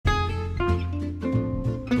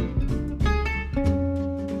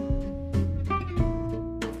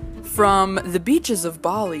From the beaches of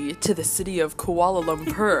Bali to the city of Kuala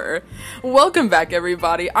Lumpur. Welcome back,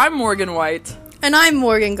 everybody. I'm Morgan White. And I'm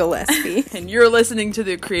Morgan Gillespie. And you're listening to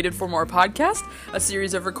the Created for More podcast, a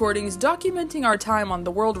series of recordings documenting our time on the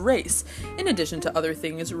world race, in addition to other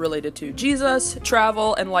things related to Jesus,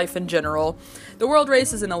 travel, and life in general. The world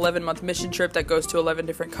race is an 11-month mission trip that goes to 11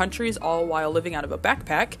 different countries, all while living out of a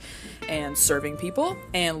backpack and serving people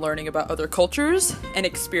and learning about other cultures and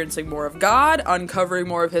experiencing more of God, uncovering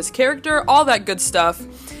more of his character, all that good stuff.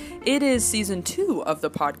 It is season 2 of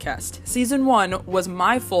the podcast. Season 1 was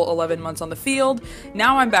my full 11 months on the field.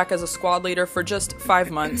 Now I'm back as a squad leader for just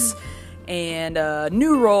 5 months. And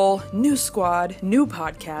new role, new squad, new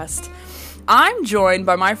podcast. I'm joined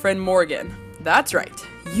by my friend Morgan. That's right.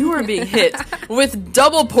 You are being hit with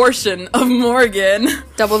double portion of Morgan.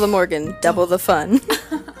 Double the Morgan, double the fun.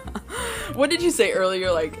 What did you say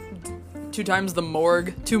earlier? Like 2 times the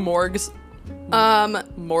morgue? 2 morgues?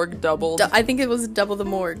 Morgue doubled. I think it was double the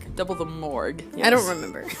morgue. Double the morgue. Yes. I don't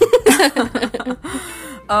remember.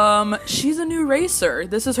 She's a new racer.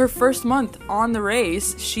 This is her first month on the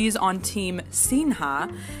race. She's on Team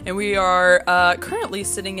Sinha, and we are currently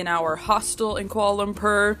sitting in our hostel in Kuala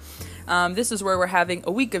Lumpur. This is where we're having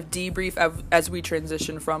a week of debrief as we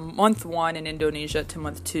transition from month 1 in Indonesia to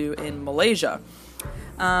month 2 in Malaysia.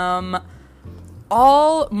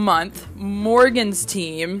 All month, Morgan's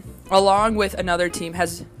team, along with another team,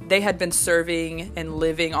 they had been serving and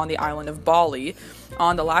living on the island of Bali.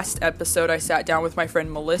 On the last episode, I sat down with my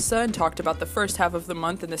friend Melissa and talked about the first half of the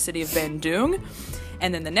month in the city of Bandung.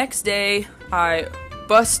 And then the next day, I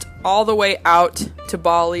bussed all the way out to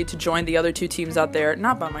Bali to join the other 2 teams out there.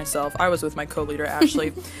 Not by myself. I was with my co-leader,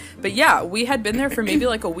 Ashley. But yeah, we had been there for maybe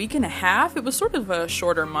like a week and a half. It was sort of a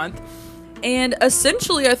shorter month. And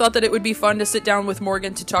essentially, I thought that it would be fun to sit down with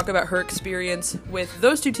Morgan to talk about her experience with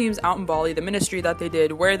those 2 teams out in Bali, the ministry that they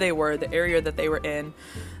did, where they were, the area that they were in.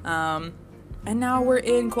 And now we're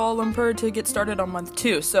in Kuala Lumpur to get started on month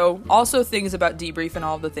 2. So also things about debrief and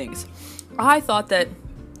all of the things. I thought that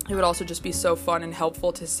it would also just be so fun and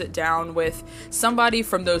helpful to sit down with somebody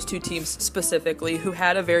from those 2 teams specifically who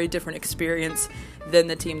had a very different experience than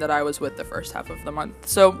the team that I was with the first half of the month.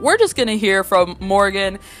 So we're just going to hear from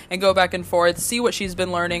Morgan and go back and forth, see what she's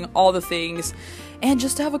been learning, all the things, and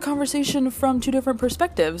just have a conversation from 2 different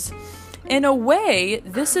perspectives. In a way,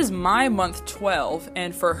 this is my month 12,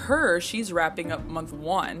 and for her, she's wrapping up month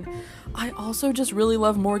 1. I also just really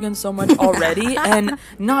love Morgan so much already, and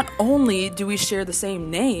not only do we share the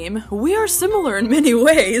same name, we are similar in many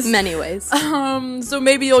ways. Many ways. So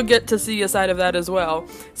maybe you'll get to see a side of that as well.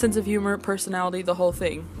 Sense of humor, personality, the whole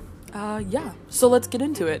thing. Yeah, so let's get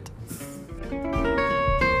into it.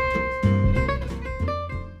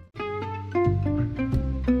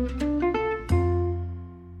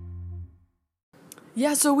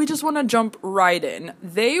 Yeah, so we just want to jump right in.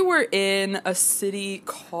 They were in a city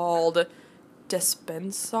called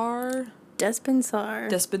Despensar.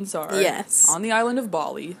 Yes. On the island of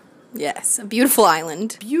Bali. Yes, a beautiful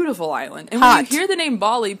island. Beautiful island. And Hot. when you hear the name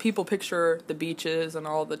Bali, people picture the beaches and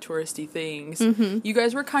all the touristy things. Mm-hmm. You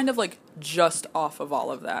guys were kind of like just off of all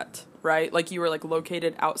of that, right? Like you were like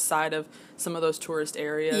located outside of some of those tourist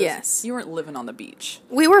areas. Yes. You weren't living on the beach.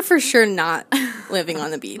 We were for sure not living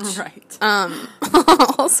on the beach. Right.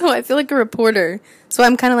 Also, I feel like a reporter, so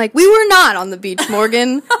I'm kind of like, we were not on the beach,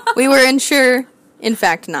 Morgan. We were in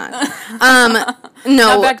fact not. No.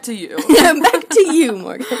 Now back to you. Back to you,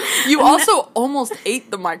 Morgan. You also almost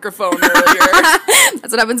ate the microphone earlier.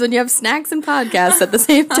 That's what happens when you have snacks and podcasts at the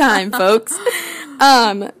same time, folks.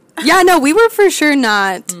 Yeah, no, we were for sure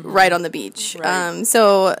not right on the beach. Right.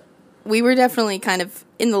 So we were definitely kind of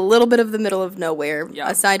in the little bit of the middle of nowhere,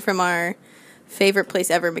 aside from our favorite place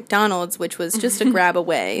ever, McDonald's, which was just a grab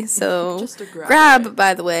away. So just a grab away.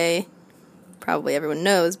 By the way, probably everyone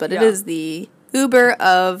knows, but it is the Uber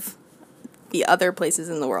of the other places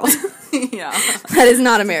in the world. Yeah. That is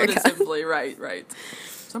not America. Put it simply, right.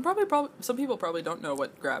 Some people probably don't know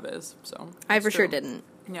what Grab is, so. I for sure didn't.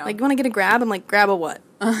 Yeah. Like, you want to get a grab? I'm like, grab a what?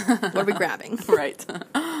 What are we grabbing? Right.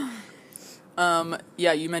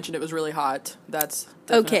 Yeah, you mentioned it was really hot. That's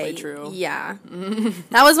definitely true. Yeah.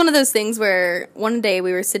 That was one of those things where one day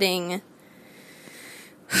we were sitting,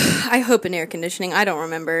 I hope in air conditioning. I don't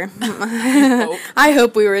remember. I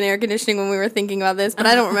hope we were in air conditioning when we were thinking about this, but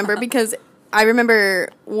I don't remember because I remember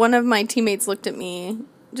one of my teammates looked at me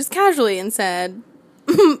just casually and said,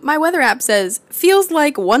 my weather app says, feels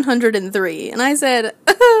like 103. And I said,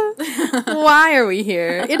 why are we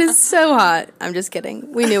here? It is so hot. I'm just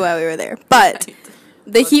kidding. We knew why we were there. But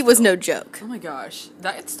The heat was no joke. Oh my gosh.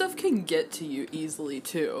 That stuff can get to you easily,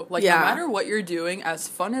 too. Like, Yeah. no matter what you're doing, as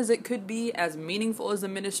fun as it could be, as meaningful as the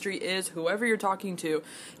ministry is, whoever you're talking to,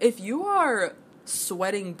 if you are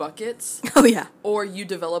sweating buckets... Oh, yeah. Or you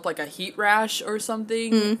develop, like, a heat rash or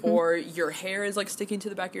something, or your hair is, like, sticking to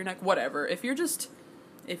the back of your neck, whatever. If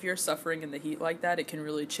you're suffering in the heat like that, it can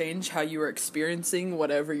really change how you are experiencing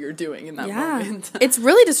whatever you're doing in that moment. It's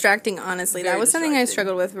really distracting, honestly. Very that was something I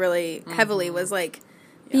struggled with really heavily, was, like,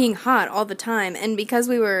 being hot all the time. And because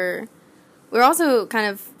we were also kind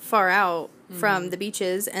of far out from the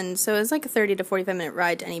beaches, and so it was like a 30 to 45-minute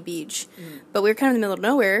ride to any beach. But we were kind of in the middle of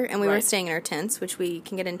nowhere, and we were staying in our tents, which we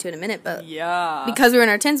can get into in a minute. But because we were in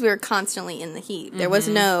our tents, we were constantly in the heat. There was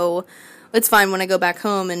no... It's fine when I go back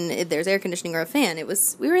home and there's air conditioning or a fan.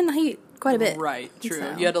 We were in the heat quite a bit. Right, true.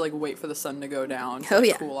 So. You had to, like, wait for the sun to go down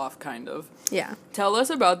to cool off, kind of. Yeah. Tell us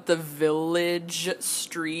about the village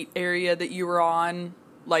street area that you were on.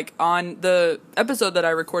 Like, on the episode that I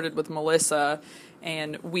recorded with Melissa,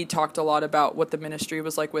 and we talked a lot about what the ministry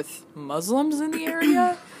was like with Muslims in the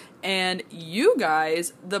area. And you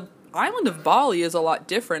guys, the island of Bali is a lot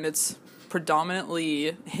different. It's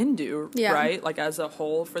predominantly Hindu, right? Like, as a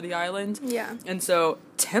whole for the island. Yeah. And so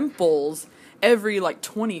temples every, like,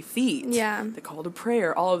 20 feet. Yeah. The call to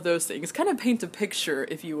prayer, all of those things. Kind of paint a picture,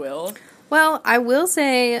 if you will. Well, I will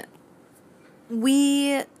say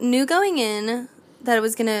we knew going in that it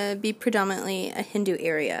was going to be predominantly a Hindu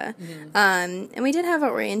area. And we did have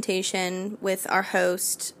our orientation with our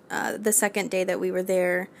host the second day that we were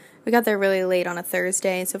there. We got there really late on a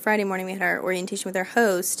Thursday, so Friday morning we had our orientation with our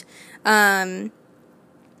host. And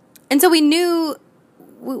so we knew,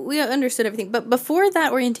 we understood everything. But before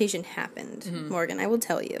that orientation happened, Morgan, I will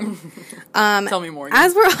tell you. Tell me, Morgan.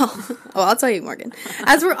 As we're all, I'll tell you, Morgan.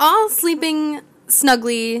 As we're all sleeping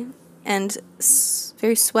snugly and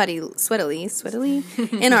very sweatily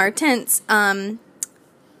in our tents,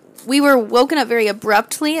 we were woken up very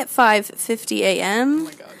abruptly at 5:50 a.m. Oh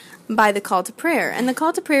my gosh. by the call to prayer. And the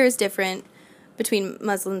call to prayer is different between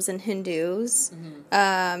Muslims and Hindus.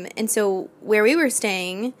 And so where we were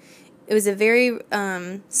staying, it was a very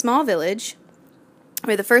small village.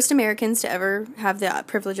 We're the first Americans to ever have the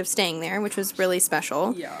privilege of staying there, which was really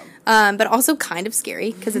special. Yeah. But also kind of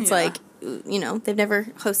scary, because it's like, you know, they've never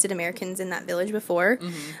hosted Americans in that village before.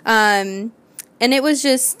 And it was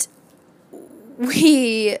just,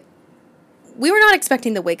 we were not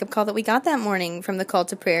expecting the wake-up call that we got that morning from the call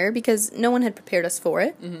to prayer, because no one had prepared us for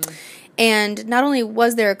it. And not only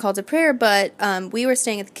was there a call to prayer, but we were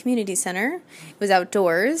staying at the community center. It was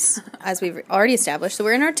outdoors, as we've already established. So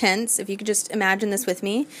we're in our tents. If you could just imagine this with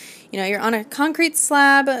me. You know, you're on a concrete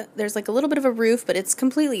slab. There's like a little bit of a roof, but it's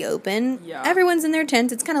completely open. Yeah. Everyone's in their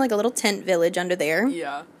tents. It's kind of like a little tent village under there.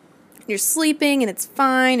 Yeah. You're sleeping, and it's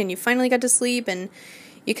fine, and you finally got to sleep, and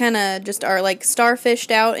you kind of just are like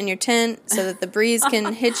starfished out in your tent so that the breeze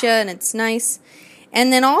can hit you, and it's nice.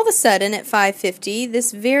 And then all of a sudden at 5:50,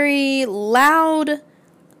 this very loud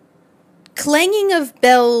clanging of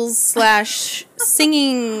bells /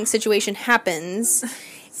 singing situation happens.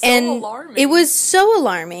 Alarming. It was so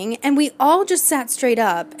alarming, and we all just sat straight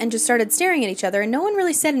up and just started staring at each other, and no one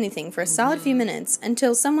really said anything for a solid few minutes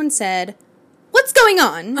until someone said, "What's going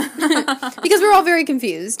on?" Because we were all very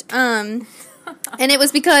confused. And it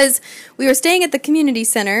was because we were staying at the community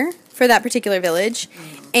center for that particular village,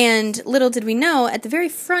 and little did we know, at the very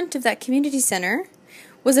front of that community center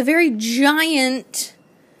was a very giant,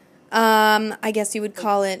 I guess you would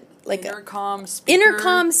call it, like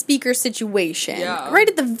intercom speaker situation. Yeah. Right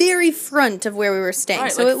at the very front of where we were staying.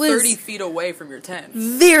 Right, so like it was 30 feet away from your tent.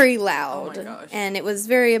 very loud. Oh my gosh. And it was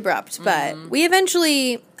very abrupt. But we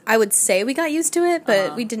eventually, I would say we got used to it,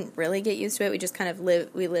 but we didn't really get used to it. We just kind of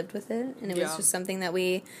lived with it. And it was just something that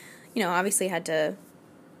we, you know, obviously had to,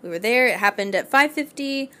 we were there. It happened at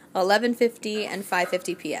 5:50, 11:50, and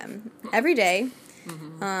 5:50 p.m. every day.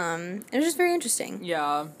 It was just very interesting.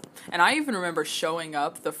 Yeah. And I even remember showing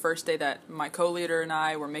up the first day that my co-leader and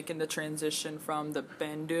I were making the transition from the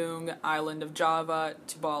Bandung island of Java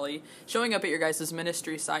to Bali, showing up at your guys'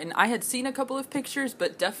 ministry site. And I had seen a couple of pictures,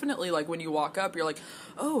 but definitely, like, when you walk up, you're like,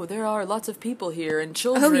 oh, there are lots of people here and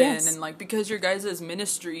children. And, like, because your guys'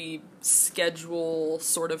 ministry schedule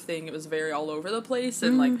sort of thing, it was very all over the place.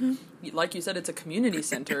 And, like you said, it's a community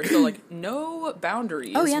center. So, like, no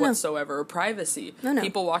boundaries whatsoever or privacy. No.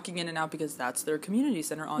 People walking in and out because that's their community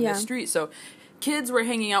center on the street. So kids were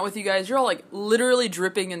hanging out with you guys. You're all, like, literally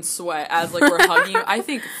dripping in sweat as, like, we're hugging you. I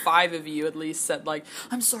think 5 of you at least said, like,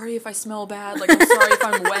 I'm sorry if I smell bad. Like, I'm sorry if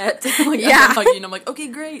I'm wet. Like, I'm hugging you. And I'm like, okay,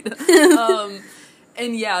 great.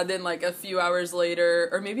 And yeah, then like a few hours later,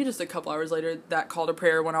 or maybe just a couple hours later, that call to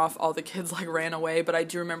prayer went off. All the kids like ran away, but I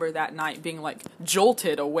do remember that night being like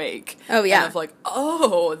jolted awake. Oh yeah, and of like,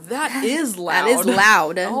 oh, that is loud. That is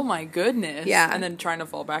loud. Oh my goodness. Yeah, and then trying to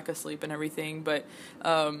fall back asleep and everything. But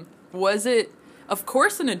was it? Of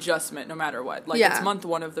course, an adjustment, no matter what. Like it's month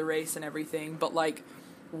 1 of the race and everything. But like,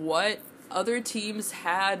 what other teams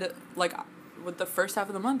had like? With the first half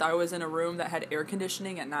of the month, I was in a room that had air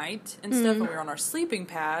conditioning at night and stuff, and we were on our sleeping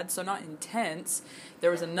pad, so not intense.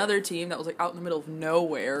 There was another team that was like out in the middle of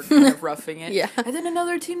nowhere, kind of roughing it. Yeah. And then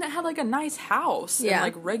another team that had like a nice house and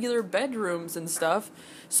like regular bedrooms and stuff.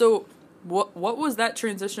 So what was that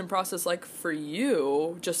transition process like for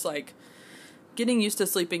you? Just like getting used to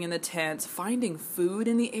sleeping in the tents, finding food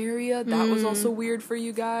in the area, that was also weird for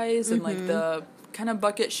you guys, and like the kind of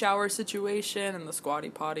bucket shower situation and the squatty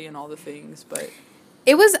potty and all the things. But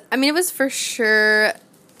it was for sure,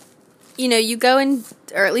 you go in,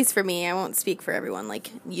 or at least for me, I won't speak for everyone,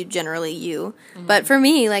 like you, but for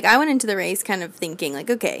me, like I went into the race kind of thinking like,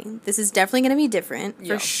 okay, this is definitely going to be different,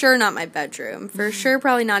 for sure not my bedroom, for sure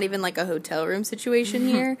probably not even like a hotel room situation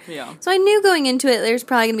here. So I knew going into it there's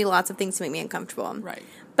probably going to be lots of things to make me uncomfortable. Right.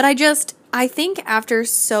 But I think after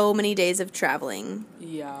so many days of traveling,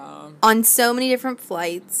 on so many different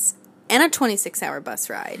flights, and a 26-hour bus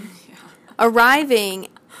ride, arriving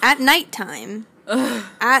at nighttime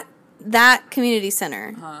at that community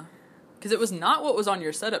center. Because it was not what was on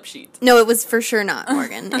your setup sheet. No, it was for sure not,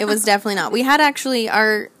 Morgan. It was definitely not. We had actually,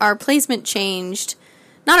 our placement changed.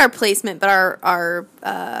 Not our placement, but our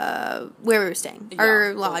where we were staying.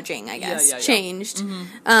 Our lodging, I guess, changed.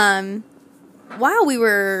 While we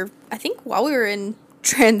were in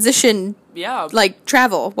transition, like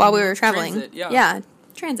travel, while we were traveling. Transit,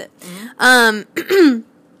 transit.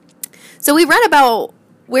 So we read about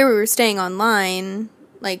where we were staying online,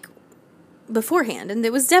 like, beforehand, and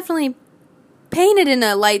it was definitely painted in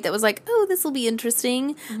a light that was like, oh, this will be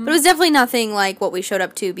interesting, but it was definitely nothing like what we showed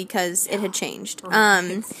up to because it had changed.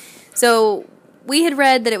 So we had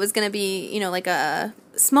read that it was going to be, like a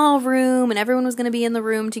small room, and everyone was going to be in the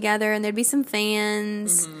room together, and there'd be some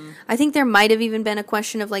fans. I think there might have even been a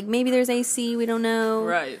question of like, maybe there's AC, we don't know.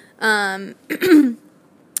 Right.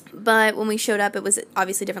 But when we showed up, it was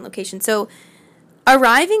obviously a different location. So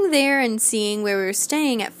arriving there and seeing where we were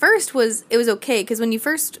staying at first it was okay, because when you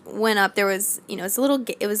first went up, there was,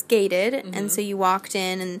 it was gated, and so you walked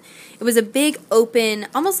in, and it was a big open,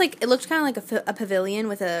 almost like, it looked kind of like a pavilion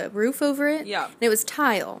with a roof over it. Yeah. And it was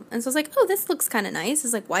tile. And so I was like, oh, this looks kind of nice.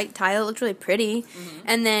 It's like white tile. It looked really pretty.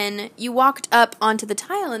 And then you walked up onto the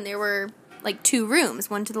tile, and there were like 2 rooms,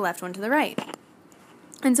 one to the left, one to the right.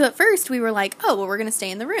 And so at first we were like, oh, well, we're going to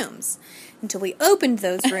stay in the rooms. Until we opened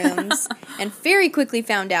those rooms and very quickly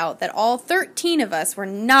found out that all 13 of us were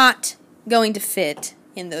not going to fit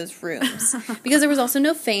in those rooms. Because there was also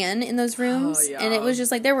no fan in those rooms. And it was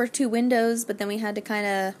just like, there were 2 windows, but then we had to kind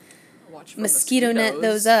of mosquito net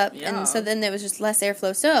those up. And so then there was just less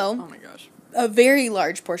airflow. So, oh my gosh, a very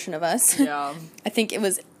large portion of us, I think it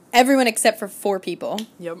was everyone except for 4 people,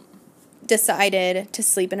 decided to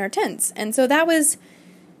sleep in our tents. And so that was...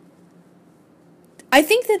 I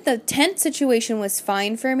think that the tent situation was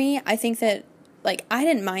fine for me. I think that, like, I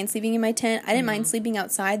didn't mind sleeping in my tent. I didn't mind sleeping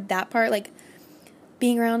outside. That part, like,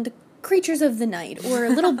 being around creatures of the night or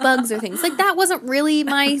little bugs or things. Like, that wasn't really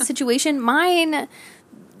my situation. My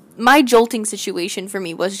jolting situation for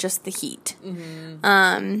me was just the heat.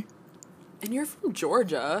 And you're from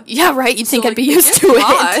Georgia. Yeah, right. You'd think I'd be used to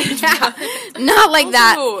it. Yeah. Not like also,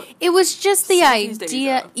 that. It was just the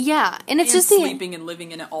idea. Yeah. And it's just sleeping and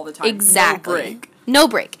living in it all the time. Exactly. No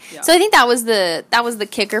break. Yeah. So I think that was the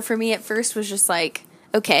kicker for me at first, was just like,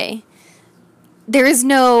 okay, there is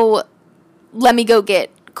no let me go get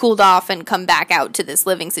cooled off and come back out to this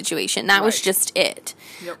living situation. That was just it.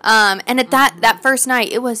 Yep. And at that first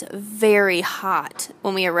night, it was very hot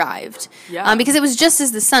when we arrived. Yeah. Because it was just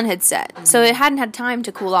as the sun had set. So it hadn't had time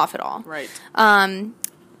to cool off at all. Right.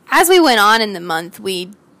 As we went on in the month,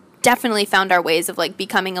 we definitely found our ways of like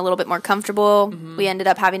becoming a little bit more comfortable. We ended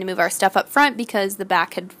up having to move our stuff up front because the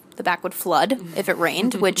back would flood if it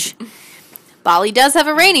rained, which Bali does have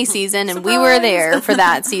a rainy season, and we were there for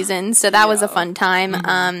that season, so that was a fun time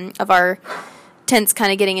of our tents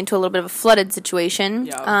kind of getting into a little bit of a flooded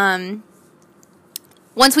situation.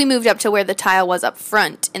 Once we moved up to where the tile was up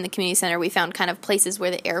front in the community center, we found kind of places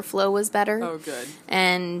where the airflow was better. Oh, good.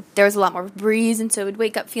 And there was a lot more breeze, and so I would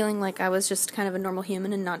wake up feeling like I was just kind of a normal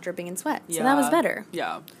human and not dripping in sweat. So that was better.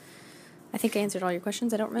 Yeah. I think I answered all your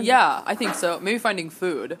questions. I don't remember. Yeah, I think so. Maybe finding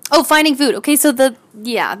food. Oh, finding food. Okay, so that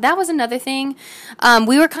was another thing.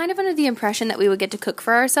 We were kind of under the impression that we would get to cook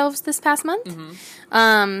for ourselves this past month.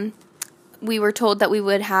 Mm-hmm. We were told that we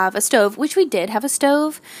would have a stove, which we did have a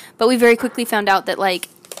stove, but we very quickly found out that, like,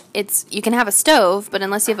 you can have a stove, but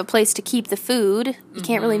unless you have a place to keep the food, you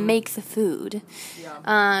can't really make the food.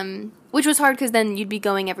 Yeah. Which was hard because then you'd be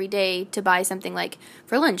going every day to buy something, like,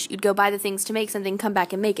 for lunch. You'd go buy the things to make something, come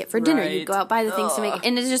back and make it. For dinner, you'd go out, buy the things to make it.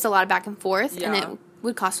 And it's just a lot of back and forth, and it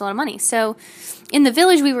would cost a lot of money. So in the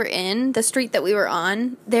village we were in, the street that we were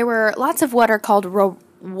on, there were lots of what are called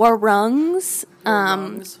warungs.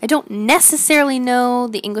 I don't necessarily know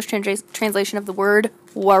the English translation of the word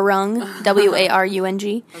warung,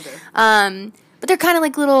 W-A-R-U-N-G. Okay. But they're kind of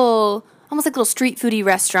like almost like little street foodie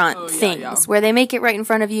restaurant things where they make it right in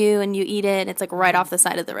front of you and you eat it. It's like right off the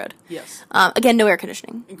side of the road. Yes. Again, no air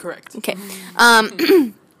conditioning. Correct. Okay.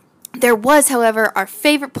 There was, however,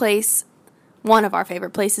 one of our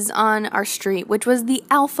favorite places on our street, which was the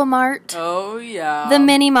Alpha Mart. Oh, yeah. The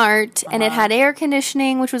Mini Mart. And it had air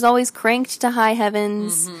conditioning, which was always cranked to high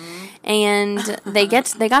heavens. Mm-hmm. And they got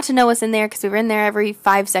to know us in there because we were in there every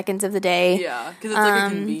 5 seconds of the day. Yeah, because it's like a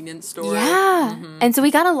convenience store. Yeah. Mm-hmm. And so we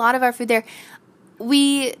got a lot of our food there.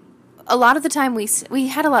 A lot of the time we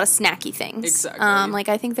had a lot of snacky things. Exactly. Like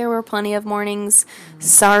I think there were plenty of mornings,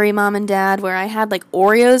 sorry Mom and Dad, where I had like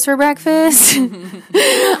Oreos for breakfast.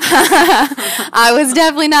 I was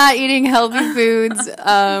definitely not eating healthy foods,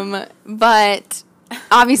 but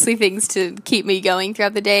obviously things to keep me going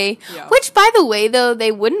throughout the day. Yeah. Which, by the way, though, they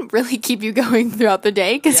wouldn't really keep you going throughout the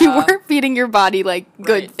day because you weren't feeding your body like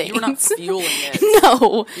good things. You were not fueling it.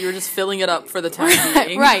 No, you were just filling it up for the time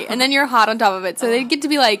being. Right, and then you're hot on top of it, so they'd get to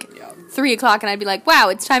be like 3 o'clock, and I'd be like, "Wow,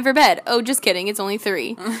 it's time for bed." Oh, just kidding, it's only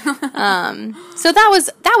 3. So that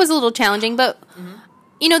was a little challenging, but. Mm-hmm.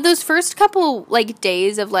 You know, those first couple, like,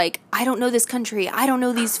 days of, like, I don't know this country, I don't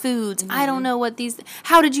know these foods, I don't know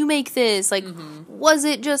how did you make this? Like, was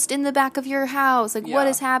it just in the back of your house? Like, what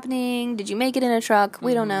is happening? Did you make it in a truck?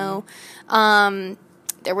 We don't know.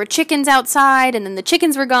 There were chickens outside, and then the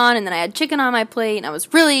chickens were gone, and then I had chicken on my plate, and I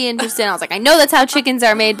was really interested. I was like, I know that's how chickens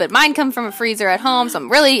are made, but mine come from a freezer at home, so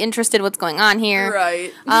I'm really interested what's going on here.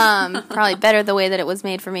 Right. Probably better the way that it was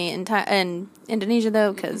made for me in Indonesia,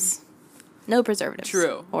 though, because... no preservatives.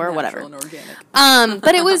 True. Or natural whatever. And organic.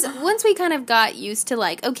 But it was, once we kind of got used to,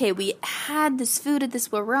 like, okay, we had this food at this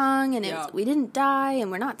warung, and we didn't die,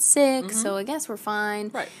 and we're not sick, so I guess we're fine.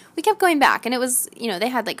 Right. We kept going back, and it was, you know, they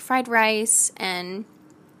had, like, fried rice, and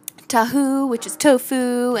tahu, which is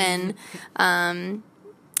tofu, and,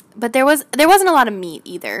 but there wasn't a lot of meat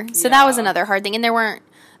either, so that was another hard thing, and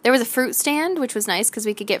there was a fruit stand, which was nice because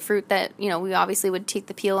we could get fruit that, you know, we obviously would take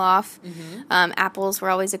the peel off. Mm-hmm. Apples were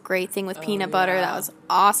always a great thing with peanut butter. That was an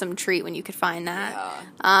awesome treat when you could find that.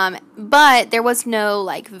 Yeah. But there was no,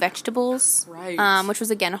 like, vegetables, which was,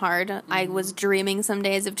 again, hard. Mm-hmm. I was dreaming some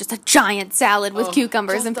days of just a giant salad with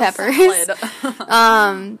cucumbers and peppers.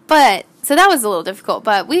 But, so that was a little difficult,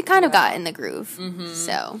 but we kind of got in the groove,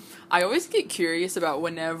 so... I always get curious about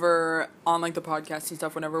whenever, on, like, the podcast and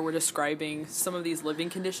stuff, whenever we're describing some of these living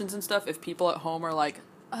conditions and stuff, if people at home are like,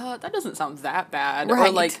 that doesn't sound that bad. Right.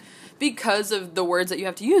 Or, like, because of the words that you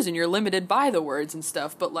have to use, and you're limited by the words and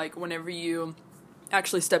stuff, but, like, whenever you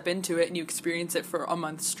actually step into it and you experience it for a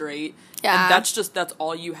month straight, and that's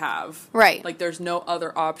all you have. Right. Like, there's no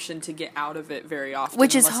other option to get out of it very often.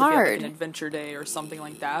 Which is hard. If you have, like, an adventure day or something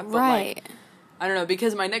like that. But, like... I don't know,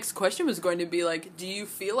 because my next question was going to be, like, do you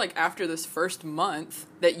feel like after this first month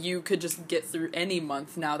that you could just get through any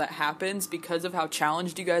month now that happens because of how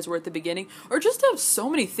challenged you guys were at the beginning? Or just to have so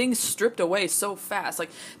many things stripped away so fast, like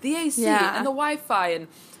the AC and the Wi-Fi and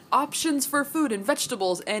options for food and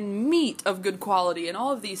vegetables and meat of good quality and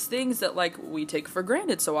all of these things that, like, we take for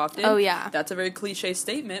granted so often. Oh, yeah. That's a very cliche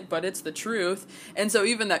statement, but it's the truth. And so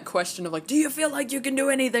even that question of, like, do you feel like you can do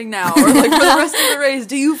anything now? Or, like, for the rest of the race,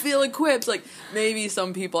 do you feel equipped? Like, maybe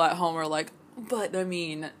some people at home are like, but, I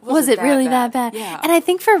mean, was it really that bad? Yeah. And I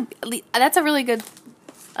think that's a really good,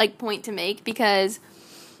 like, point to make because,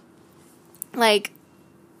 like,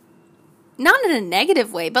 not in a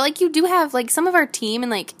negative way, but, like, you do have, like, some of our team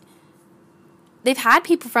and, like, they've had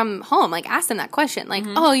people from home, like, ask them that question. Like,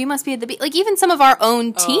 oh, you must be at the beach. Like, even some of our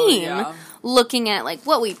own team looking at, like,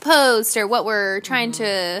 what we post or what we're trying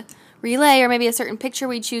to relay or maybe a certain picture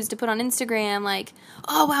we choose to put on Instagram. Like,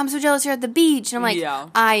 oh, wow, I'm so jealous you're at the beach. And I'm like,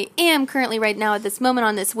 I am currently right now at this moment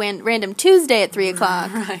on this random Tuesday at 3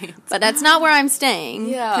 o'clock. Right. But that's not where I'm staying.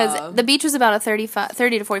 Because the beach was about a 30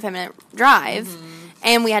 to 45-minute drive.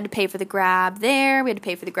 And we had to pay for the grab there. We had to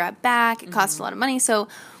pay for the grab back. It cost a lot of money. So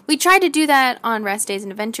we tried to do that on rest days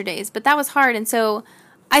and adventure days, but that was hard. And so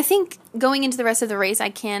I think going into the rest of the race, I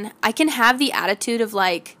can have the attitude of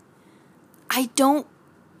like, I don't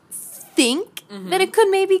think that it could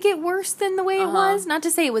maybe get worse than the way it was. Not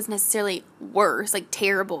to say it was necessarily worse, like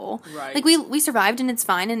terrible. Right. Like we survived and it's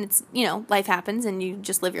fine and it's, you know, life happens and you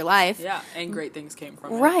just live your life. Yeah, and great things came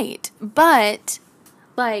from it. Right. But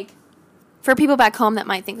like for people back home that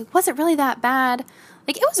might think, like, was it really that bad?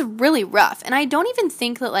 Like it was really rough. And I don't even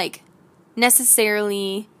think that like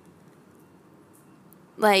necessarily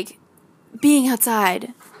like being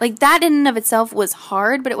outside, like that in and of itself was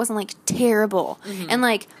hard, but it wasn't like terrible. And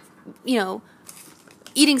like, you know,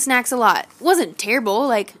 eating snacks a lot wasn't terrible.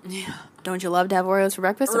 Like, don't you love to have Oreos for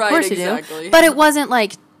breakfast? Of course you do. But it wasn't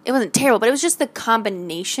like, it wasn't terrible, but it was just the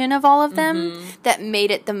combination of all of them that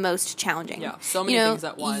made it the most challenging. Yeah, so many things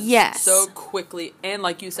at once. Yes. So quickly. And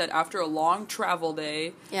like you said, after a long travel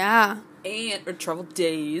day. Yeah. Or travel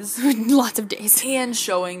days. Lots of days. And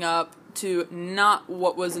showing up to not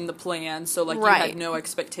what was in the plan. So like you had no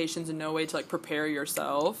expectations and no way to like prepare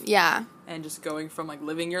yourself. Yeah. And just going from like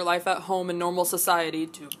living your life at home in normal society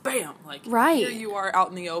to bam, like here you are out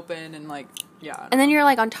in the open and like, yeah. And then you're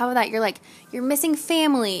like on top of that, you're missing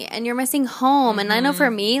family and you're missing home. And I know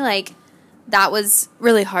for me, like that was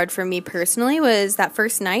really hard for me personally, was that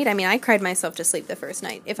first night. I mean, I cried myself to sleep the first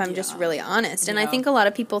night, if I'm just really honest. And I think a lot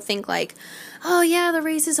of people think like, oh yeah, the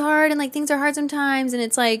race is hard and like things are hard sometimes. And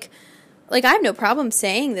it's like I have no problem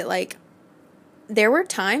saying that, like, there were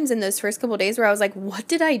times in those first couple of days where I was like, what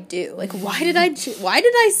did I do? Like, why did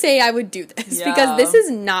I say I would do this? Yeah. Because this is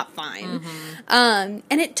not fine. And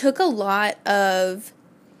it took a lot of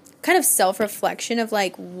kind of self-reflection of,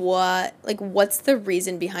 like, what's the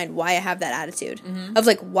reason behind why I have that attitude of,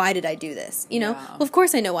 like, why did I do this? You know? Well, of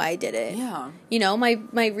course I know why I did it. Yeah. You know,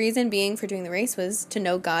 my reason being for doing the race was to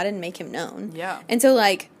know God and make him known. Yeah. And so,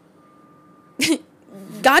 like...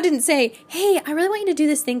 God didn't say, hey, I really want you to do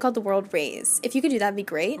this thing called the World Race. If you could do that, it'd be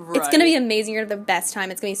great. Right. It's going to be amazing. You're going to have the best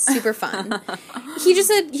time. It's going to be super fun. He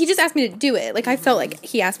just asked me to do it. Like, I felt like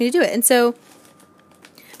he asked me to do it. And so,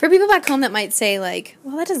 for people back home that might say, like,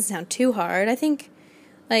 well, that doesn't sound too hard. I think,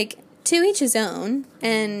 like, to each his own.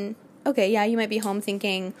 And, okay, yeah, you might be home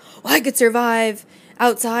thinking, well, I could survive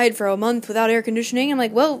outside for a month without air conditioning. I'm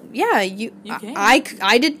like, well, yeah, you can.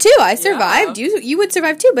 I did too. I survived. Yeah. You would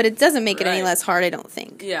survive too, but it doesn't make it any less hard, I don't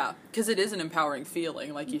think. Yeah, because it is an empowering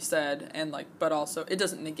feeling, like you said, and like, but also it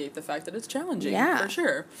doesn't negate the fact that it's challenging, for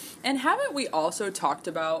sure. And haven't we also talked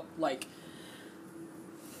about, like,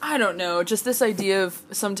 I don't know, just this idea of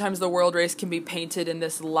sometimes the world race can be painted in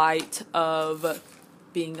this light of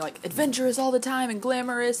being like adventurous all the time and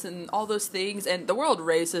glamorous and all those things, and the world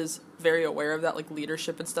race is very aware of that, like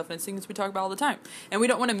leadership and stuff, and it's things we talk about all the time, and we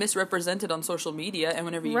don't want to misrepresent it on social media. And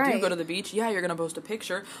whenever you do go to the beach, you're gonna post a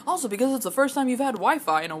picture, also because it's the first time you've had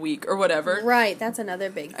Wi-Fi in a week or whatever. Right, that's another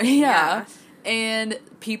big thing. Yeah. And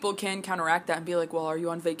people can counteract that and be like, well, are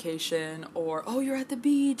you on vacation? Or, oh, you're at the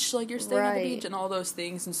beach, like, you're staying at the beach, and all those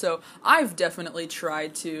things. And so I've definitely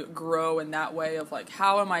tried to grow in that way of, like,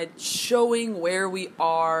 how am I showing where we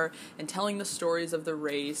are and telling the stories of the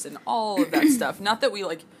race and all of that stuff. Not that we,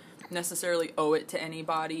 like, necessarily owe it to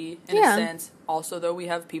anybody in a sense. Also, though, we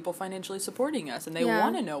have people financially supporting us, and they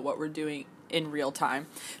want to know what we're doing in real time.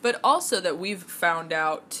 But also that we've found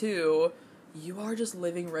out, too, you are just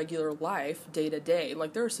living regular life day to day.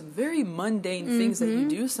 Like, there are some very mundane things that you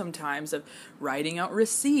do sometimes, of writing out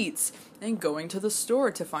receipts and going to the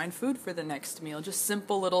store to find food for the next meal. Just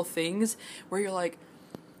simple little things where you're like,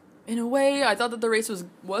 in a way, I thought that the race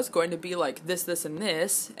was going to be like this, this, and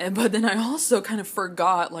this. But then I also kind of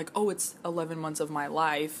forgot, like, oh, it's 11 months of my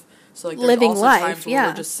life. So, like, there's living also life, times where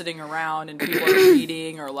we're just sitting around and people are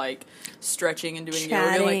reading or, like, stretching and doing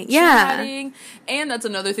yoga, like, chatting. And that's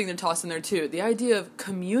another thing to toss in there, too. The idea of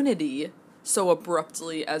community so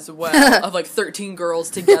abruptly as well, of, like, 13 girls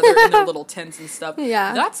together in their little tents and stuff.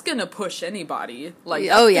 Yeah. That's gonna push anybody. Like,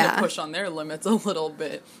 that's gonna push on their limits a little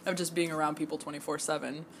bit of just being around people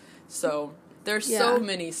 24/7. So there's so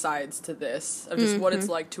many sides to this, of just what it's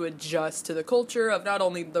like to adjust to the culture of not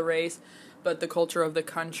only the race, but the culture of the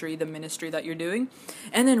country, the ministry that you're doing.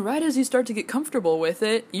 And then right as you start to get comfortable with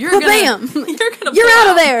it, you're out of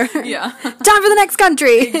there. Yeah. Time for the next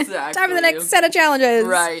country. Exactly. Time for the next set of challenges.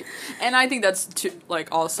 Right. And I think that's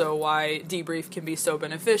also why debrief can be so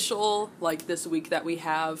beneficial, like this week that we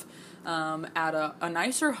have at a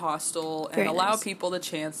nicer hostel, and allow people the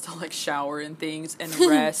chance to, like, shower and things and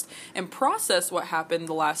rest and process what happened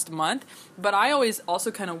the last month. But I always also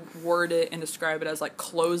kind of word it and describe it as, like,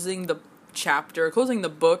 closing the chapter, closing the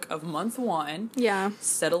book of month 1. Yeah.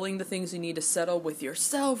 Settling the things you need to settle with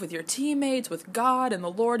yourself, with your teammates, with God and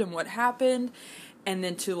the Lord and what happened. And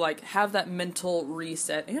then to, like, have that mental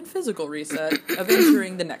reset and physical reset of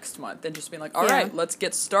entering the next month. And just being like, all right, let's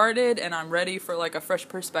get started. And I'm ready for, like, a fresh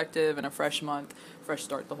perspective and a fresh month. Fresh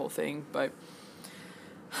start, the whole thing. But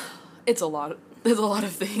it's a lot. There's a lot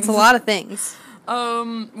of things. It's a lot of things.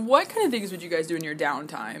 What kind of things would you guys do in your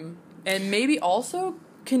downtime? And maybe also,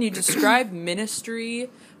 can you describe ministry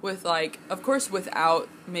with, like, of course, without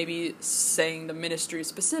maybe saying the ministry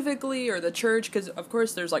specifically or the church? Because, of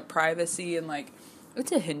course, there's, like, privacy and, like,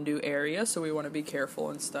 it's a Hindu area, so we want to be careful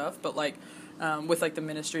and stuff. But, like, with, like, the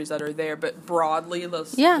ministries that are there. But broadly,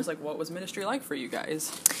 just, like, what was ministry like for you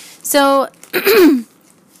guys? So,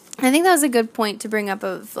 I think that was a good point to bring up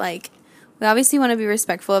of, like, we obviously want to be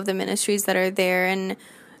respectful of the ministries that are there. And,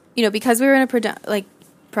 you know, because we were in a,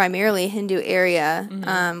 primarily Hindu area,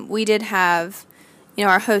 we did have, you know,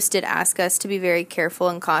 our host did ask us to be very careful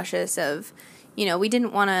and cautious of, you know, we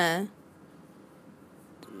didn't want to,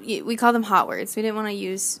 we call them hot words. We didn't want to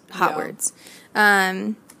use hot words.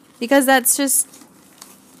 Because that's just,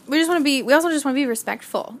 we also just want to be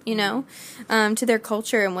respectful, you know, to their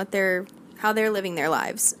culture and how they're living their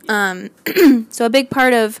lives. So a big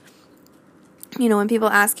part of, you know, when people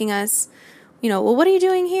asking us, you know, well, what are you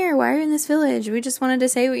doing here? Why are you in this village? We just wanted to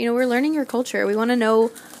say, you know, we're learning your culture. We want to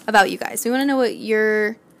know about you guys. We want to know what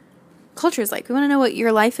your culture is like. We want to know what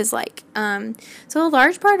your life is like. So a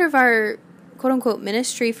large part of our quote-unquote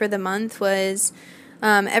ministry for the month was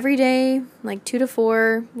every day, like 2 to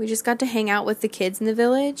 4, we just got to hang out with the kids in the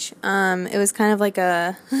village. It was kind of like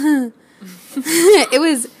a... it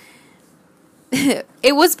was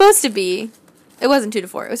supposed to be... It wasn't 2 to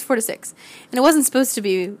 4. It was 4 to 6. And it wasn't supposed to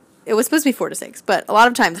be... It was supposed to be 4 to 6, but a lot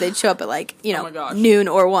of times they'd show up at, like, you know, noon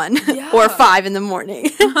or 1 or 5 in the morning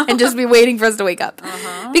and just be waiting for us to wake up.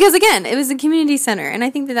 Because, again, it was a community center, and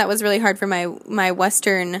I think that was really hard for my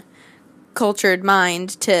Western cultured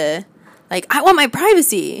mind to, like, I want my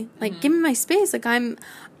privacy. Like, give me my space. Like, I'm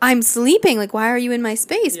sleeping. Like, why are you in my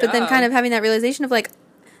space? But then kind of having that realization of, like,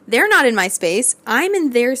 they're not in my space. I'm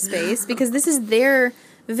in their space because this is their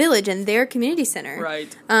village and their community center.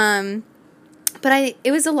 Right. But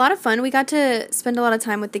it was a lot of fun. We got to spend a lot of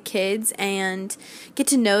time with the kids and get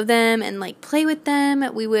to know them and, like, play with them.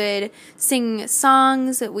 We would sing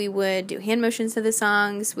songs. We would do hand motions to the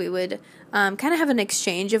songs. We would kind of have an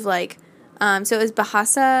exchange of, like, so it was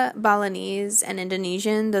Bahasa, Balinese, and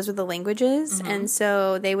Indonesian. Those were the languages. And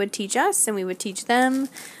so they would teach us and we would teach them,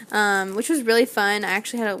 which was really fun. I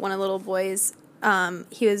actually had one of the little boys.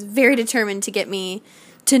 He was very determined to get me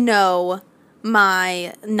to know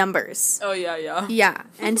my numbers. Oh, yeah. Yeah.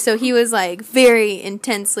 And so he was, like, very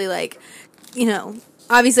intensely, like, you know,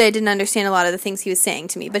 obviously I didn't understand a lot of the things he was saying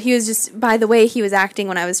to me, but he was just, by the way he was acting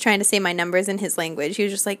when I was trying to say my numbers in his language, he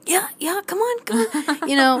was just like, yeah, come on.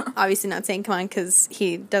 You know, obviously not saying come on because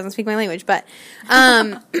he doesn't speak my language, but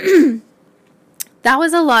that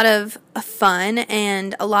was a lot of fun,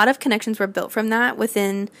 and a lot of connections were built from that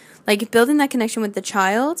within, like, building that connection with the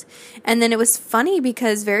child. And then it was funny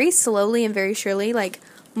because very slowly and very surely, like,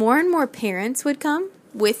 more and more parents would come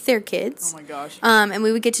with their kids. Oh my gosh. And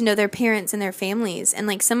we would get to know their parents and their families. And,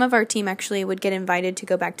 like, some of our team actually would get invited to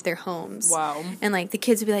go back to their homes. Wow. And, like, the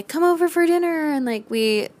kids would be like, come over for dinner. And, like,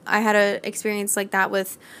 I had an experience like that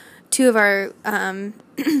with two of our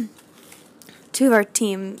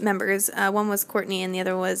team members. One was Courtney and the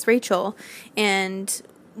other was Rachel. And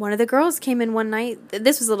one of the girls came in one night.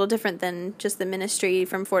 This was a little different than just the ministry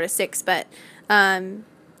from 4 to 6, but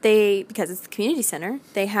because it's the community center,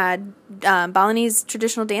 they had Balinese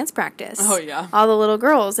traditional dance practice. Oh, yeah. All the little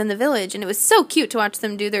girls in the village, and it was so cute to watch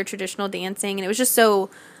them do their traditional dancing, and it was just so,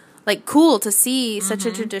 like, cool to see such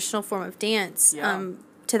a traditional form of dance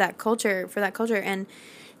for that culture, and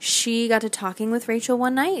she got to talking with Rachel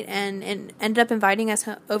one night and ended up inviting us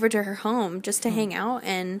over to her home just to hang out,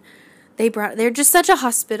 and they're just such a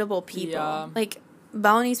hospitable people. Yeah. Like,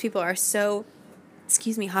 Balinese people are so,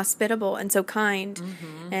 hospitable and so kind.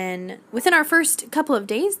 And within our first couple of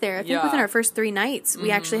days there, I think within our first 3 nights,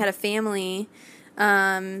 we actually had a family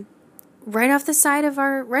right off the side of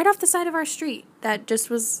our street that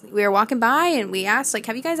just was, we were walking by and we asked, like,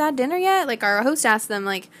 have you guys had dinner yet? Like, our host asked them,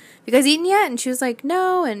 like, have you guys eaten yet? And she was like,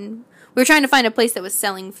 no. And we were trying to find a place that was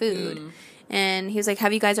selling food. And he was like,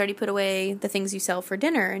 have you guys already put away the things you sell for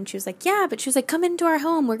dinner? And she was like, yeah. But she was like, come into our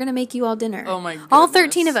home. We're going to make you all dinner. Oh, my goodness. All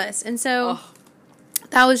 13 of us. And so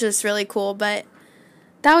that was just really cool. But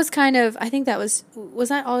that was kind of, I think that was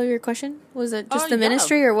that all your question? Was it just the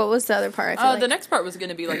ministry, or what was the other part? The next part was going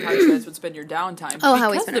to be, like, how you guys would spend your downtime. Oh,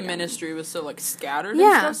 how we spend Because the ministry was so, like, scattered and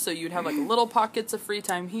stuff, so you'd have, like, little pockets of free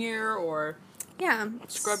time here, or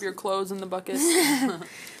scrub your clothes in the bucket.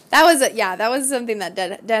 That was something that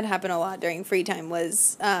did happen a lot during free time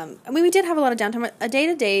was, we did have a lot of downtime. A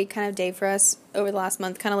day-to-day kind of day for us over the last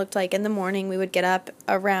month kind of looked like in the morning we would get up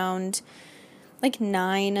around, like,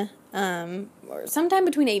 9, or sometime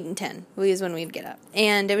between 8 and 10 was when we'd get up.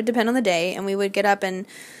 And it would depend on the day, and we would get up, and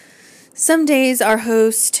some days our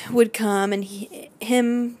host would come, and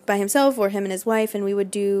him by himself or him and his wife, and we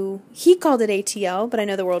would he called it ATL, but I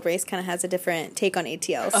know the World Race kind of has a different take on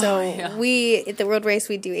ATL. So at the World Race,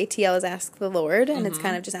 we do ATL as Ask the Lord, and it's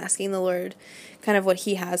kind of just asking the Lord kind of what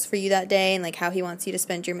he has for you that day, and like how he wants you to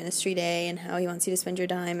spend your ministry day, and how he wants you to spend your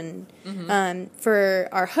time. And for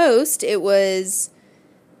our host,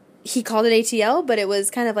 he called it ATL, but it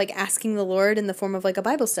was kind of like asking the Lord in the form of like a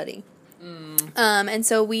Bible study. And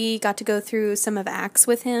so we got to go through some of Acts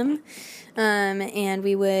with him, and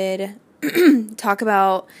we would talk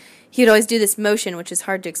about, he would always do this motion, which is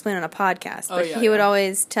hard to explain on a podcast, but he would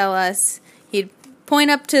always tell us, he'd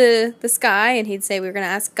point up to the sky, and he'd say, we were going to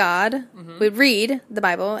ask God. We'd read the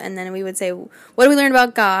Bible, and then we would say, what do we learn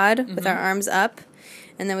about God, with our arms up?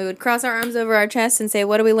 And then we would cross our arms over our chest and say,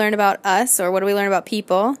 what do we learn about us, or what do we learn about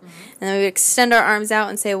people? And then we would extend our arms out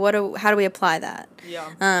and say, how do we apply that?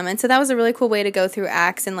 And so that was a really cool way to go through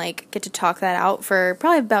Acts and like get to talk that out for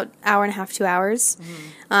probably about an hour and a half, 2 hours.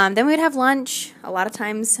 Then we would have lunch. A lot of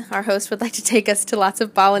times our host would like to take us to lots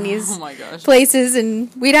of Balinese places,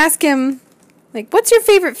 and we'd ask him, like, what's your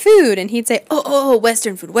favorite food? And he'd say,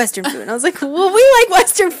 Western food. And I was like, well, we like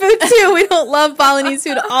Western food too. We don't love Balinese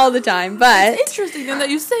food all the time, but... It's interesting then that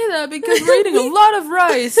you say that, because we're eating a lot of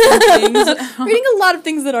rice and things. We're eating a lot of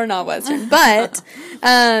things that are not Western. But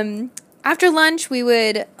after lunch, we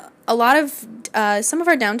would... some of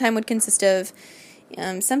our downtime would consist of...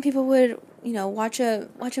 some people would... watch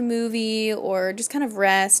a movie or just kind of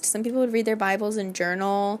rest. Some people would read their Bibles and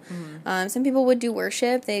journal. Some people would do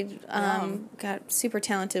worship. They got super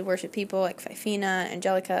talented worship people like Fifina,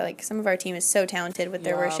 Angelica. Like, some of our team is so talented with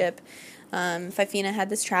their worship. Fifina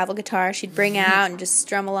had this travel guitar she'd bring out and just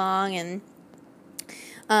strum along. And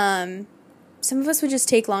some of us would just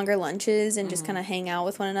take longer lunches and just kind of hang out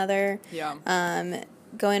with one another.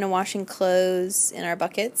 Going and washing clothes in our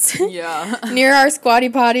buckets. Near our squatty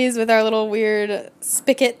potties with our little weird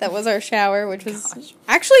spigot that was our shower, which was...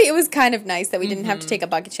 Actually, it was kind of nice that we didn't have to take a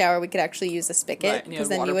bucket shower. We could actually use a spigot. Because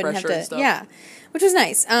then you wouldn't have to... which was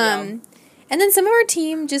nice. And then some of our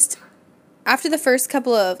team just... After the first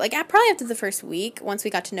couple of... probably after the first week, once we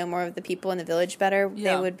got to know more of the people in the village better,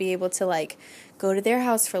 they would be able to, go to their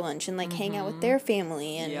house for lunch and, hang out with their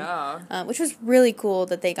family. And which was really cool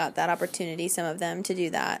that they got that opportunity, some of them, to do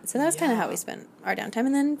that. So that was kind of how we spent our downtime.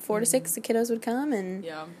 And then 4 to 6, the kiddos would come, and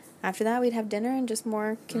after that, we'd have dinner and just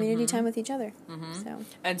more community time with each other. So.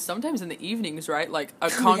 And sometimes in the evenings, right, a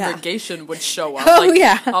congregation would show up.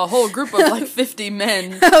 A whole group of, 50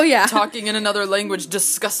 men talking in another language,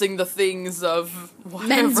 discussing the things of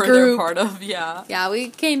whatever they're part of. Yeah, we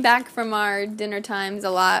came back from our dinner times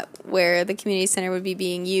a lot where the community center would be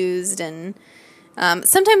being used, and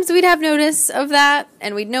sometimes we'd have notice of that,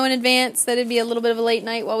 and we'd know in advance that it'd be a little bit of a late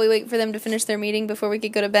night while we wait for them to finish their meeting before we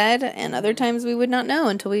could go to bed, and other times we would not know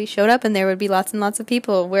until we showed up and there would be lots and lots of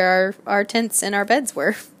people where our tents and our beds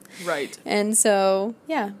were. Right. And so,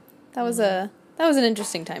 that was an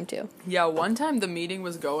interesting time too. Yeah, one time the meeting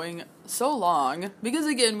was going so long, because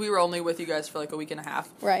again, we were only with you guys for a week and a half.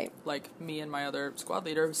 Right. Me and my other squad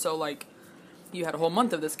leader, so you had a whole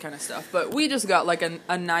month of this kind of stuff, but we just got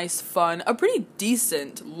a nice, fun, a pretty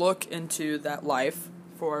decent look into that life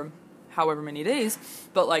for however many days.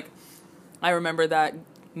 But I remember that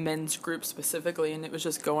men's group specifically, and it was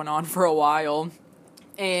just going on for a while.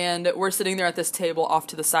 And we're sitting there at this table off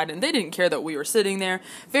to the side, and they didn't care that we were sitting there.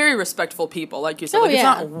 Very respectful people, like you said. It's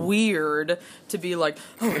not weird to be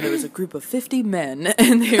there was a group of 50 men,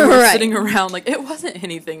 and they were sitting around. It wasn't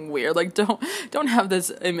anything weird. Don't have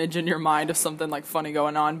this image in your mind of something, funny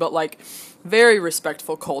going on. But, very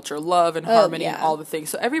respectful culture, love and harmony and all the things.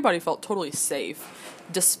 So everybody felt totally safe,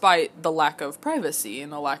 despite the lack of privacy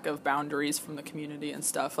and the lack of boundaries from the community and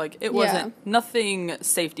stuff. It wasn't, nothing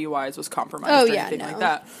safety-wise was compromised or anything like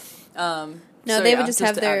that. They would just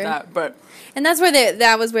have their... And that's where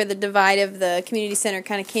that was where the divide of the community center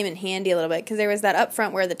kind of came in handy a little bit, because there was that up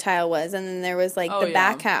front where the tile was, and then there was, the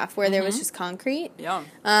back half where there was just concrete.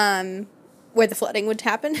 Where the flooding would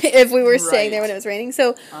happen if we were staying there when it was raining.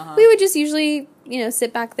 So we would just usually,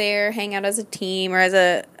 sit back there, hang out as a team or as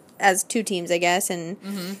as two teams, I guess, and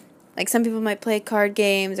like some people might play card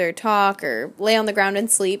games or talk or lay on the ground and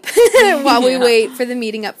sleep while we wait for the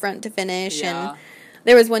meeting up front to finish. And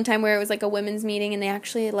there was one time where it was like a women's meeting, and they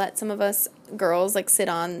actually let some of us girls like sit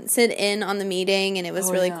in on the meeting, and it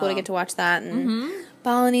was really cool to get to watch that. And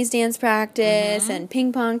Balinese dance practice and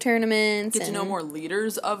ping pong tournaments. Get to know more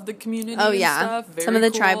leaders of the community. Oh, and yeah. stuff. Very some of the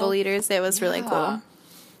cool. tribal leaders. It was really cool.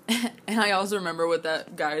 And I also remember with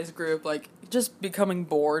that guys group, like, just becoming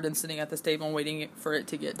bored and sitting at this table and waiting for it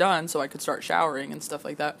to get done so I could start showering and stuff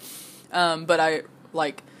like that. But I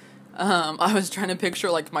was trying to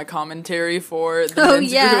picture, like, my commentary for the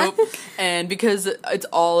men's group. And because it's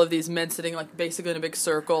all of these men sitting, like, basically in a big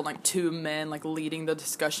circle, and, like, two men, like, leading the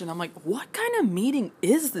discussion, I'm like, what kind of meeting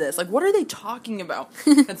is this? Like, what are they talking about?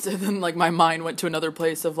 And so then, like, my mind went to another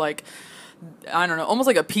place of, like, I don't know, almost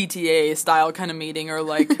like a PTA style kind of meeting, or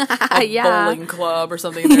like a bowling club or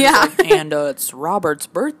something. And and it's Robert's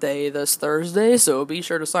birthday this Thursday, so be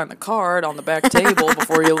sure to sign the card on the back table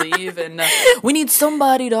before you leave. And we need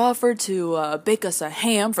somebody to offer to bake us a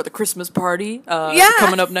ham for the Christmas party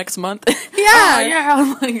coming up next month.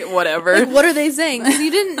 Like, whatever. Like, what are they saying? Because you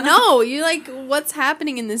didn't know. You like, what's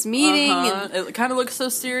happening in this meeting? And it kind of looks so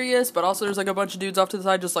serious, but also there's like a bunch of dudes off to the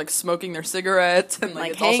side just like smoking their cigarettes, and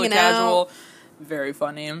like it's also casual. Out. Very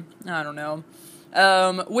funny. I don't know.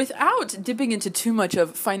 Without dipping into too much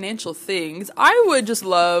of financial things, I would just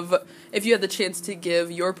love if you had the chance to give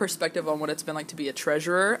your perspective on what it's been like to be a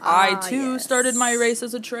treasurer. I, too, started my race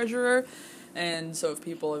as a treasurer. And so if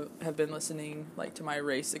people have been listening, like, to my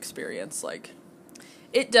race experience, like,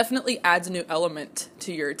 it definitely adds a new element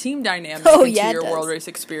to your team dynamic and to your world race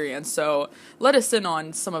experience. So let us in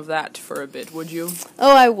on some of that for a bit, would you?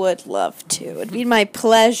 Oh, I would love to. It'd be my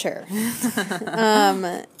pleasure.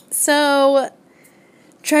 So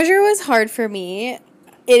treasure was hard for me.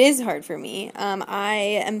 It is hard for me. I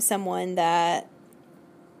am someone that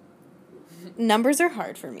numbers are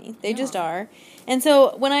hard for me. They just are. And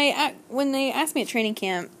so when they asked me at training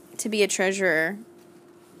camp to be a treasurer,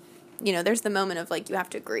 you know, there's the moment of, like, you have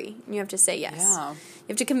to agree. You have to say yes. Yeah. You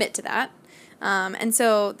have to commit to that. And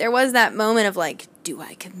so there was that moment of, like, do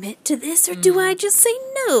I commit to this or do I just say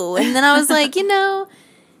no? And then I was like, you know,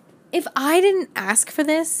 if I didn't ask for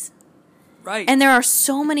this, right, and there are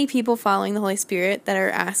so many people following the Holy Spirit that are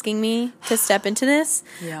asking me to step into this,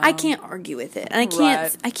 I can't argue with it. And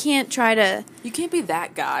I can't try to... You can't be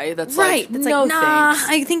that guy that's like, no, nah, thanks.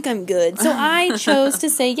 I think I'm good. So I chose to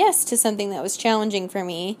say yes to something that was challenging for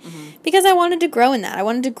me because I wanted to grow in that. I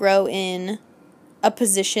wanted to grow in a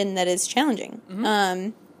position that is challenging.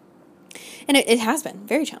 And it has been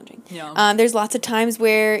very challenging. Yeah. There's lots of times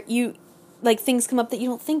where you, like, things come up that you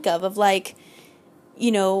don't think of like,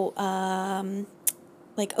 you know,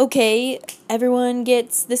 like, okay, everyone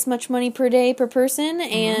gets this much money per day per person,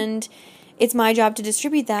 and it's my job to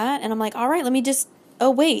distribute that. And I'm like, all right, let me just, oh,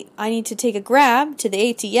 wait, I need to take a Grab to the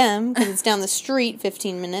ATM because it's down the street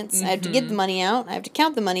 15 minutes. I have to get the money out. I have to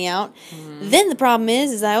count the money out. Then the problem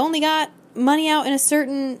is I only got money out in a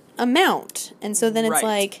certain amount. And so then it's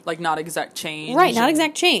like not exact change. Right, not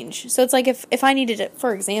exact change. So it's like if I needed it,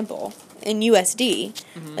 for example, in USD,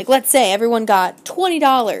 like, let's say everyone got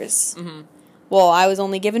 $20. Well, I was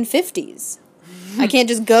only given 50s. I can't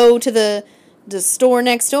just go to the store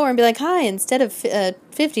next door and be like, hi, instead of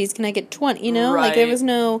 50s, can I get 20? You know, like, there was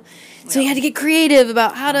no... So you had to get creative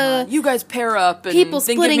about how to... You guys pair up and people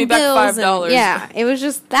then splitting give me back $5. And, it was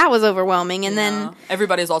just... That was overwhelming. And then...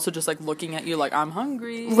 Everybody's also just, like, looking at you like, I'm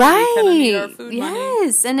hungry. Right. We need our food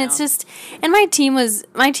money. And it's just... And my team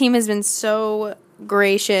has been so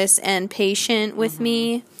gracious and patient with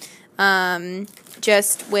me.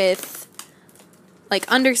 Just with, like,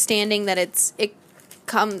 understanding that it's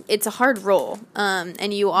a hard role.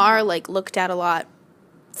 And you are, like, looked at a lot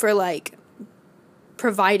for, like,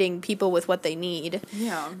 providing people with what they need.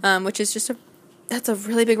 Yeah. Which is just that's a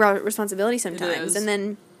really big responsibility sometimes. And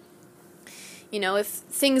then, you know, if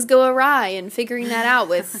things go awry and figuring that out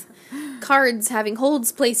with cards having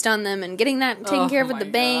holds placed on them and getting that taken care of with the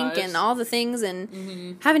bank and all the things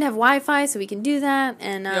and having to have Wi-Fi so we can do that.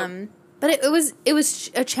 And, but it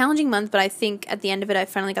was a challenging month, but I think at the end of it, I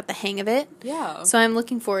finally got the hang of it. Yeah. So I'm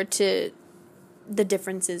looking forward to the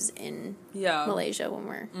differences in Malaysia when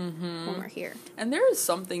we're here. And there is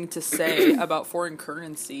something to say about foreign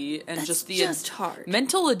currency and That's just hard.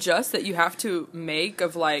 mental adjust that you have to make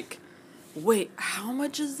of, like, wait, how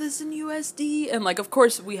much is this in USD? And, like, of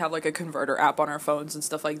course we have, like, a converter app on our phones and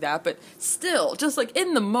stuff like that, but still, just, like,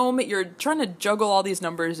 in the moment, you're trying to juggle all these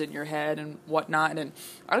numbers in your head and whatnot. And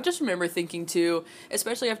I just remember thinking, too,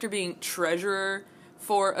 especially after being treasurer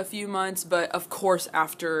for a few months, but of course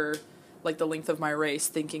after like the length of my race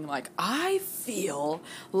thinking like, I feel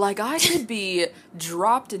like I could be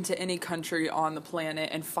dropped into any country on the planet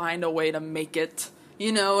and find a way to make it,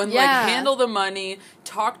 you know, and like handle the money,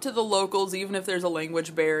 talk to the locals even if there's a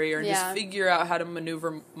language barrier, and just figure out how to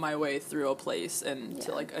maneuver my way through a place and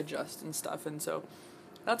to like adjust and stuff. And so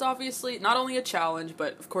that's obviously not only a challenge,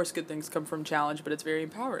 but of course good things come from challenge, but it's very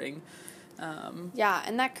empowering.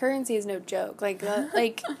 And that currency is no joke. Like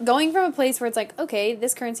going from a place where it's like, okay,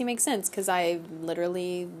 this currency makes sense because I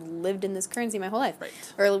literally lived in this currency my whole life,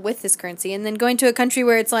 or with this currency, and then going to a country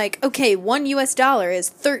where it's like, okay, $1 US is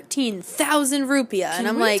 13,000 rupiah, and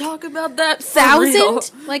I'm like, talk about that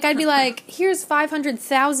 1,000? Like I'd be like, here's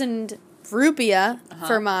 500,000 rupiah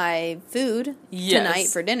for my food tonight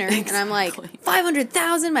for dinner. Exactly. And I'm like,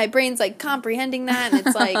 500,000? My brain's like comprehending that, and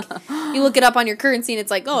it's like, you look it up on your currency and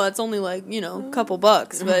it's like, oh, it's only like, you know, a couple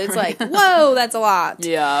bucks, but it's like, whoa, that's a lot.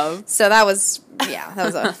 Yeah. So that was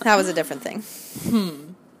a different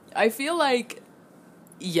thing. I feel like,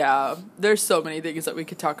 there's so many things that we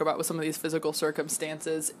could talk about with some of these physical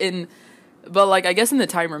circumstances but like, I guess in the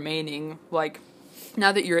time remaining, like,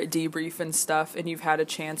 now that you're at debrief and stuff and you've had a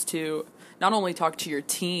chance to not only talk to your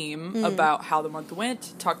team about how the month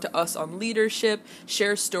went, talk to us on leadership,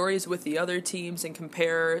 share stories with the other teams and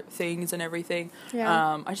compare things and everything.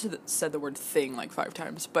 Yeah. I just said the word thing like 5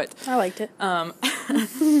 times, but I liked it.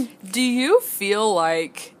 Do you feel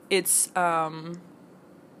like it's, I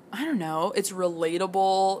don't know, it's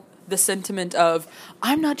relatable, the sentiment of,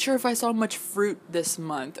 I'm not sure if I saw much fruit this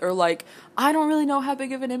month, or like, I don't really know how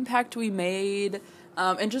big of an impact we made,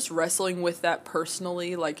 and just wrestling with that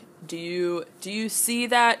personally, like, do you see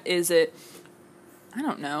that? Is it, I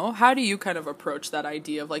don't know, how do you kind of approach that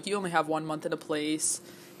idea of, like, you only have 1 month in a place,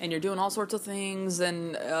 and you're doing all sorts of things,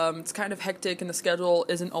 and it's kind of hectic, and the schedule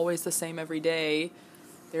isn't always the same every day.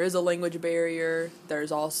 There is a language barrier.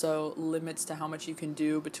 There's also limits to how much you can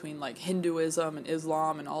do between, like, Hinduism and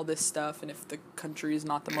Islam and all this stuff, and if the country is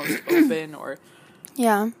not the most open, or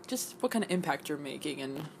just what kind of impact you're making.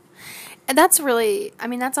 And that's really, I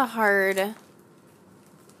mean, that's a hard,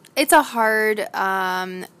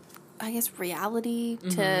 I guess, reality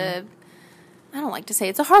to, I don't like to say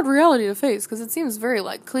it's a hard reality to face because it seems very,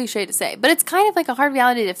 like, cliche to say, but it's kind of like a hard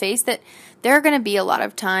reality to face that there are going to be a lot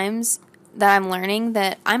of times that I'm learning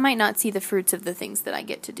that I might not see the fruits of the things that I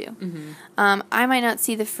get to do. I might not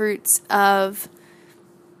see the fruits of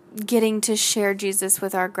getting to share Jesus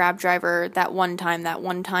with our Grab driver that one time that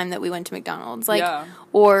we went to McDonald's. Like,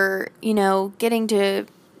 or, you know, getting to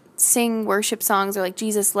sing worship songs or like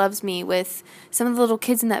Jesus Loves Me with some of the little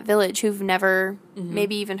kids in that village who've never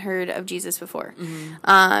maybe even heard of Jesus before.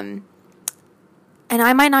 And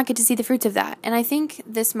I might not get to see the fruits of that. And I think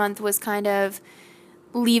this month was kind of,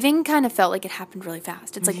 leaving kind of felt like it happened really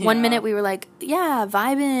fast. It's like 1 minute we were like,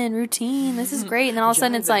 vibing, routine, this is great. And then all of a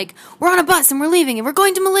sudden it's like, we're on a bus and we're leaving and we're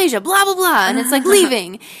going to Malaysia, blah, blah, blah. And it's like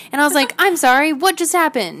leaving. And I was like, I'm sorry, what just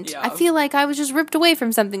happened? I feel like I was just ripped away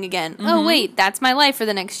from something again. Oh, wait, that's my life for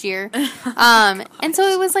the next year. And so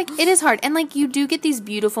it was like, it is hard. And like, you do get these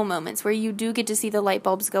beautiful moments where you do get to see the light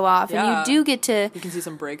bulbs go off and you do get to, you can see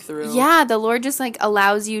some breakthrough. Yeah, the Lord just like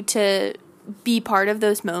allows you to be part of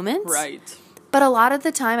those moments. Right. But a lot of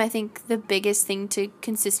the time, I think the biggest thing to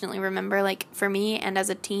consistently remember, like, for me and as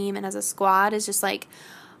a team and as a squad is just, like,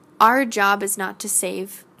 our job is not to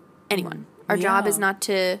save anyone. Our job is not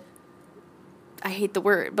to, I hate the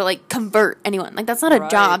word, but, like, convert anyone. Like, that's not a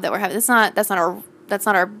job that we're having. That's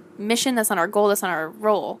not our mission. That's not our goal. That's not our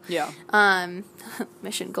role. Yeah.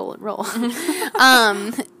 Mission, goal, and role.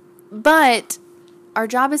 But our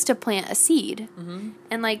job is to plant a seed.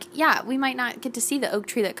 And like, we might not get to see the oak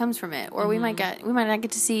tree that comes from it, or we might not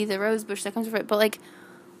get to see the rose bush that comes from it, but like,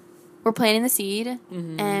 we're planting the seed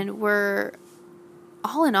and we're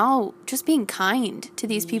all in all just being kind to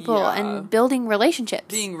these people and building relationships.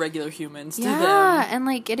 Being regular humans to them. Yeah, and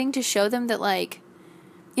like getting to show them that, like,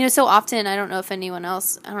 you know, so often, I don't know if anyone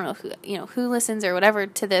else, I don't know who, you know, who listens or whatever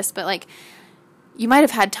to this, but like, you might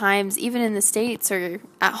have had times, even in the States or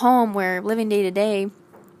at home, where living day to day,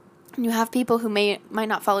 you have people who might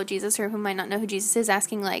not follow Jesus or who might not know who Jesus is,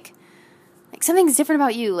 asking like something's different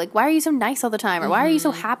about you. Like, why are you so nice all the time? Or why are you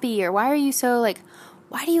so happy? Or why are you so like,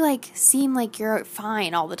 why do you like seem like you're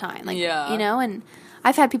fine all the time? Like, you know, and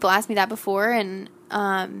I've had people ask me that before. And,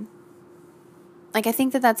 like, I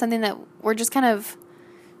think that that's something that we're just kind of,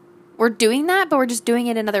 we're doing that, but we're just doing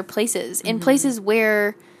it in other places, in places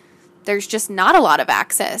where there's just not a lot of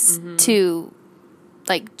access to,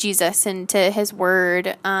 like, Jesus and to his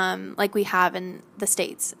word, like we have in the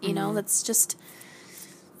States, you know. That's just,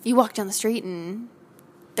 you walk down the street and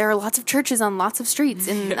there are lots of churches on lots of streets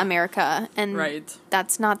in America, and right.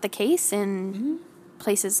 that's not the case in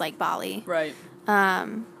places like Bali. Right.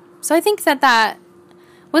 So I think that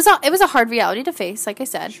was a hard reality to face, like I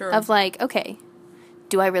said, Sure. of like, okay,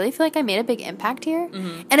 do I really feel like I made a big impact here?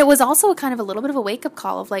 Mm-hmm. And it was also kind of a little bit of a wake-up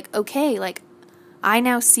call of like, okay, like, I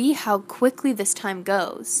now see how quickly this time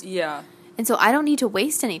goes. Yeah. And so I don't need to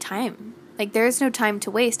waste any time. Like, there's no time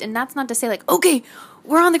to waste. And that's not to say, like, okay,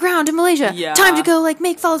 we're on the ground in Malaysia. Yeah. Time to go, like,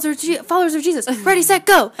 make followers of Jesus. Ready, set,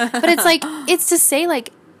 go. But it's like, it's to say,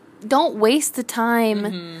 like, don't waste the time.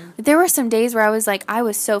 Mm-hmm. There were some days where I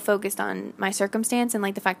was so focused on my circumstance and,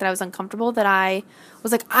 like, the fact that I was uncomfortable that I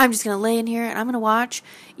was like, I'm just going to lay in here and I'm going to watch,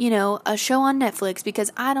 a show on Netflix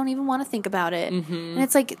because I don't even want to think about it. Mm-hmm. And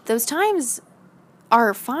it's like, those times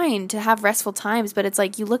are fine to have restful times, but it's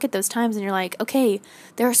like you look at those times and you're like, okay,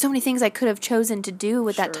 there are so many things I could have chosen to do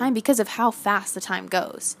with that time because of how fast the time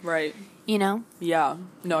goes. Right. Yeah.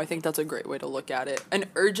 No, I think that's a great way to look at it. An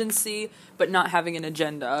urgency, but not having an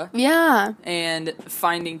agenda. Yeah. And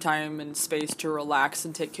finding time and space to relax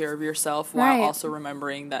and take care of yourself while also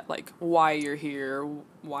remembering that, like, why you're here,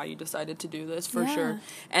 why you decided to do this, for sure.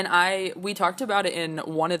 And we talked about it in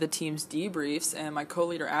one of the team's debriefs, and my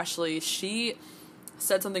co-leader, Ashley, she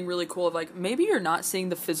said something really cool of, like, maybe you're not seeing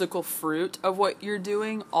the physical fruit of what you're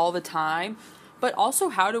doing all the time, but also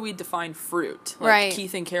how do we define fruit? Like,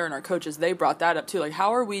 Keith and Karen, our coaches, they brought that up too. Like,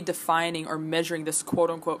 how are we defining or measuring this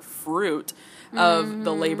quote-unquote fruit of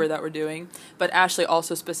the labor that we're doing? But Ashley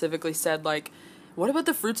also specifically said, like, what about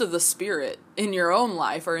the fruits of the Spirit in your own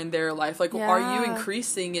life or in their life? Like, are you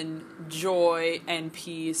increasing in joy and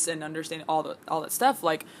peace and understanding all that stuff?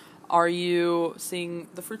 Like, are you seeing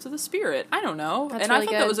the fruits of the Spirit? I don't know. That's and really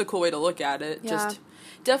I thought that was a cool way to look at it. Yeah. Just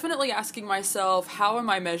definitely asking myself, how am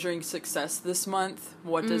I measuring success this month?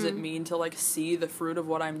 What does it mean to, like, see the fruit of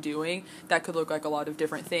what I'm doing? That could look like a lot of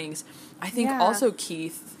different things. I think also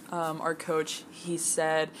Keith, our coach, he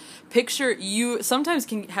said, you sometimes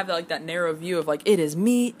can have that narrow view of, like, it is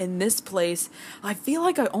me in this place. I feel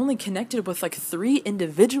like I only connected with, like, 3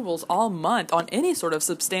 individuals all month on any sort of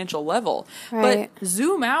substantial level. Right. But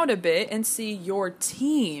zoom out a bit and see your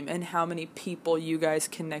team and how many people you guys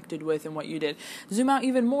connected with and what you did. Zoom out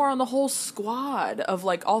even more on the whole squad of,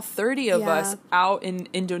 like, all 30 of us out in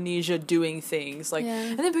Indonesia doing things. Like,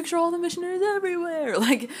 and then picture all the missionaries everywhere.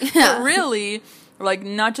 Like, but really, like,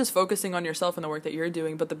 not just focusing on yourself and the work that you're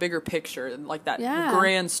doing, but the bigger picture and, like, that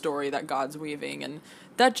grand story that God's weaving. And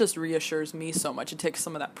that just reassures me so much. It takes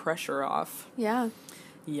some of that pressure off. Yeah.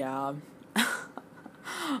 I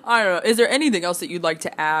don't know. Is there anything else that you'd like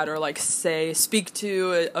to add or, like, speak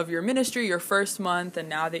to of your ministry, your first month, and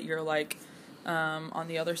now that you're, like, on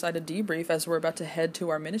the other side of debrief as we're about to head to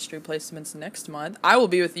our ministry placements next month? I will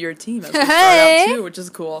be with your team as we start out too, which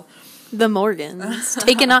is cool. The Morgans.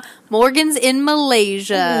 Taking on Morgans in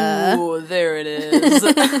Malaysia. Ooh, there it is.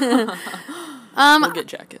 We'll get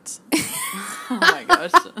jackets. Oh my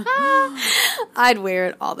gosh. I'd wear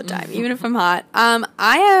it all the time, even if I'm hot.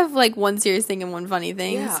 I have, like, one serious thing and one funny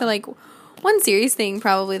thing. Yeah. So, like, one serious thing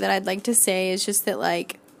probably that I'd like to say is just that,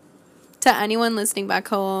 like, to anyone listening back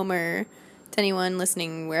home or to anyone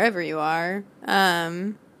listening wherever you are,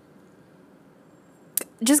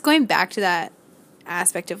 just going back to that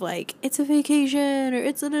aspect of, like, it's a vacation or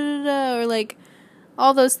it's a da-da-da-da, or, like,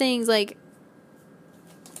 all those things, like,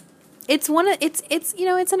 it's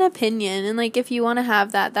it's an opinion, and, like, if you want to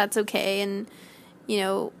have that, that's okay, and,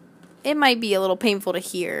 it might be a little painful to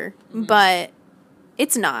hear, but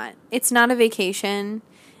it's not a vacation,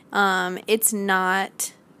 it's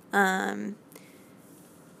not, but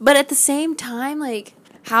at the same time, like,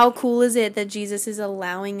 how cool is it that Jesus is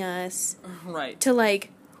allowing us to,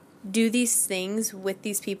 like, do these things with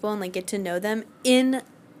these people and, like, get to know them in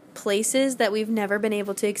places that we've never been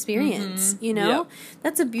able to experience, Yep.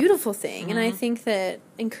 That's a beautiful thing, and I think that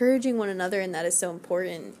encouraging one another in that is so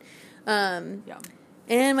important. And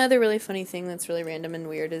my other really funny thing that's really random and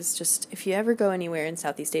weird is just, if you ever go anywhere in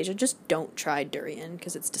Southeast Asia, just don't try durian,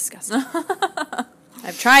 because it's disgusting.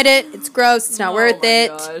 I've tried it. It's gross. It's not worth it.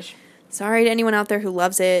 Gosh. Sorry to anyone out there who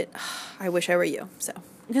loves it. I wish I were you. So,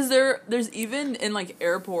 because there's even in, like,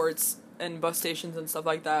 airports and bus stations and stuff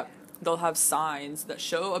like that, they'll have signs that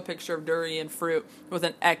show a picture of durian fruit with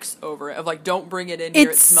an X over it of, like, don't bring it in here.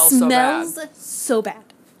 It smells so bad.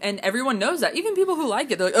 And everyone knows that. Even people who like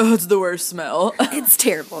it, they're like, oh, it's the worst smell. It's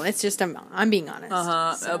terrible. It's just, I'm being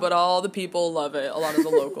honest. So. But all the people love it. A lot of the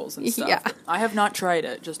locals and stuff. Yeah. I have not tried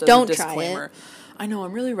it, just as don't a disclaimer. Try it. I know,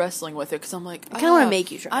 I'm really wrestling with it, because I'm like, I kind of want to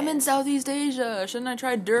make you try I'm in Southeast Asia. Shouldn't I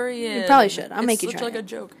try durian? You probably should. I'll make you try it. It's such, like, a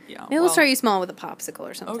joke. Yeah. Maybe we'll start you small with a popsicle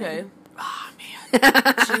or something. Okay. Ah, man.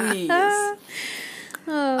 Jeez.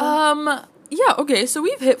 Yeah, okay, so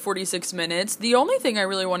we've hit 46 minutes. The only thing I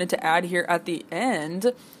really wanted to add here at the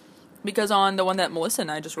end, because on the one that Melissa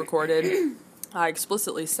and I just recorded, I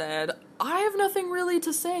explicitly said, I have nothing really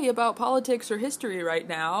to say about politics or history right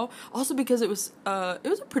now. Also because it was a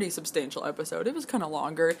pretty substantial episode. It was kind of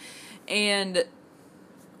longer. And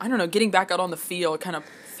I don't know, getting back out on the field kind of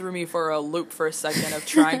threw me for a loop for a second of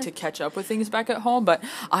trying to catch up with things back at home. But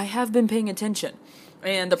I have been paying attention.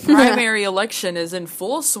 And the primary election is in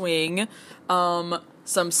full swing.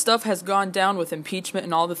 Some stuff has gone down with impeachment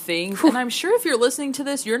and all the things. And I'm sure if you're listening to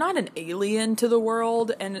this, you're not an alien to the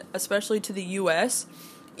world, and especially to the U.S.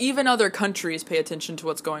 Even other countries pay attention to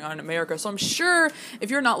what's going on in America. So I'm sure if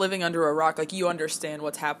you're not living under a rock, like, you understand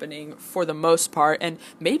what's happening for the most part. And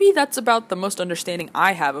maybe that's about the most understanding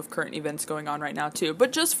I have of current events going on right now, too.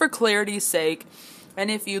 But just for clarity's sake, and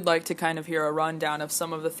if you'd like to kind of hear a rundown of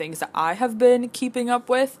some of the things that I have been keeping up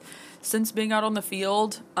with since being out on the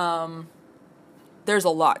field, there's a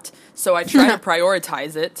lot. So I try to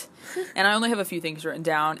prioritize it. And I only have a few things written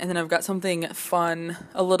down. And then I've got something fun,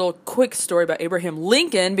 a little quick story about Abraham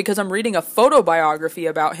Lincoln, because I'm reading a photobiography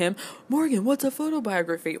about him. Morgan, what's a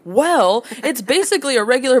photobiography? Well, it's basically a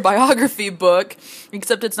regular biography book,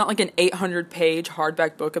 except it's not like an 800-page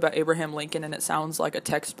hardback book about Abraham Lincoln and it sounds like a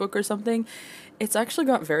textbook or something. It's actually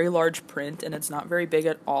got very large print, and it's not very big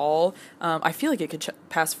at all. I feel like it could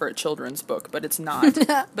pass for a children's book, but it's not.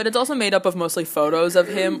 But it's also made up of mostly photos of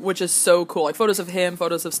him, which is so cool. Like, photos of him,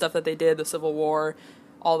 photos of stuff that they did, the Civil War,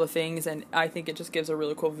 all the things, and I think it just gives a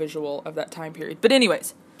really cool visual of that time period. But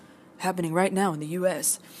anyways, happening right now in the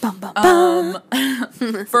U.S. Bum, bum,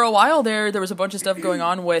 bum. For a while there was a bunch of stuff going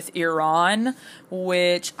on with Iran,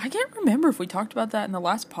 which I can't remember if we talked about that in the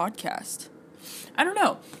last podcast. I don't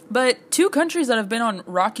know, but two countries that have been on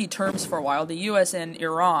rocky terms for a while, the U.S. and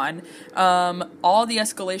Iran, all the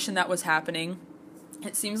escalation that was happening,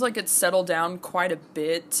 it seems like it's settled down quite a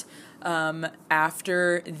bit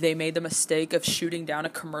after they made the mistake of shooting down a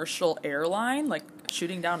commercial airline, like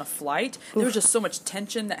shooting down a flight. There was just so much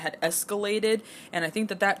tension that had escalated, and I think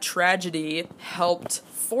that tragedy helped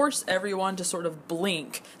force everyone to sort of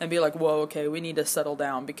blink and be like, whoa, okay, we need to settle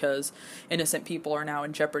down because innocent people are now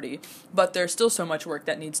in jeopardy. But there's still so much work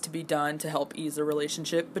that needs to be done to help ease the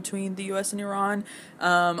relationship between the U.S. and Iran.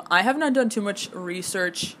 I have not done too much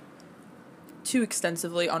research too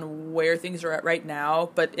extensively on where things are at right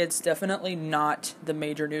now, but it's definitely not the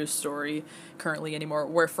major news story currently anymore,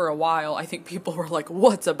 where for a while I think people were like,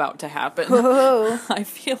 what's about to happen? I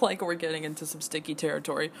feel like we're getting into some sticky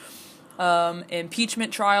territory.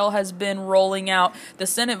 Impeachment trial has been rolling out. The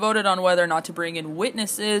Senate voted on whether or not to bring in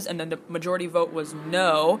witnesses, and then the majority vote was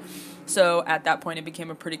no. So at that point, it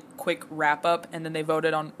became a pretty quick wrap-up, and then they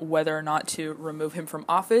voted on whether or not to remove him from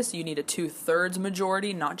office. You need a 2/3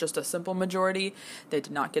 majority, not just a simple majority. They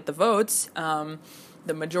did not get the votes.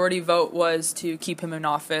 The majority vote was to keep him in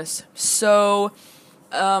office. So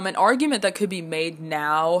an argument that could be made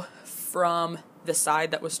now from the side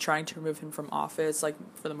that was trying to remove him from office, like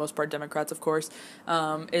for the most part Democrats, of course,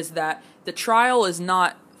 is that the trial was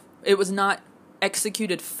not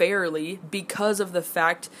executed fairly because of the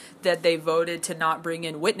fact that they voted to not bring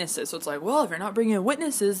in witnesses. So it's like, well, if you're not bringing in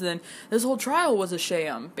witnesses, then this whole trial was a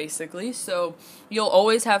sham, basically. So you'll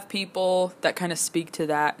always have people that kind of speak to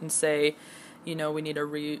that and say, you know, we need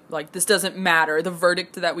to this doesn't matter. The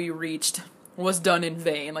verdict that we reached was done in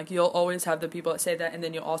vain. Like, you'll always have the people that say that, and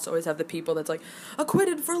then you'll also always have the people that's like,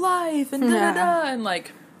 acquitted for life, and da-da-da, and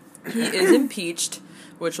like, he is impeached,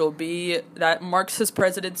 which that marks his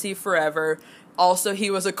presidency forever. Also, he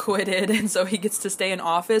was acquitted, and so he gets to stay in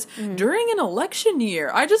office during an election year.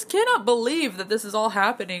 I just cannot believe that this is all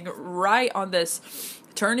happening right on this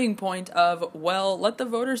turning point of, well, let the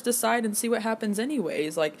voters decide and see what happens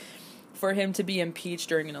anyways. Like, for him to be impeached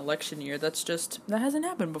during an election year, that hasn't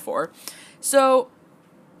happened before. So,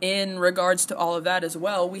 in regards to all of that as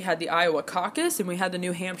well, we had the Iowa caucus and we had the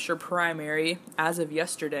New Hampshire primary as of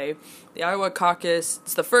yesterday. The Iowa caucus,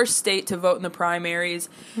 it's the first state to vote in the primaries.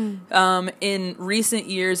 In recent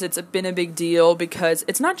years, it's been a big deal because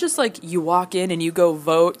it's not just like you walk in and you go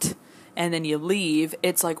vote and then you leave.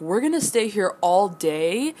 It's like, we're going to stay here all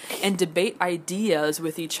day and debate ideas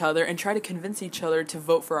with each other and try to convince each other to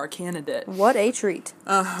vote for our candidate. What a treat.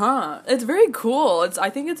 It's very cool. I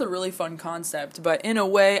think it's a really fun concept, but in a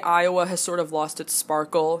way, Iowa has sort of lost its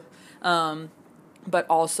sparkle. but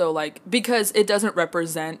also, like, because it doesn't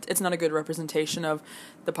represent, it's not a good representation of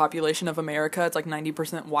the population of America. It's like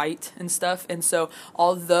 90% white and stuff. And so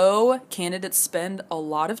although candidates spend a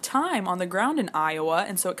lot of time on the ground in Iowa,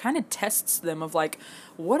 and so it kind of tests them of like,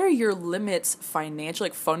 what are your limits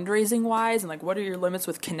financially, like fundraising wise, and like what are your limits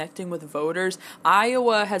with connecting with voters?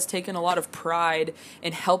 Iowa has taken a lot of pride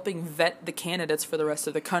in helping vet the candidates for the rest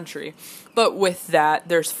of the country. But with that,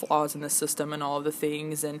 there's flaws in the system and all of the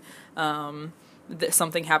things, and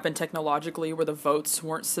something happened technologically where the votes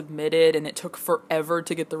weren't submitted and it took forever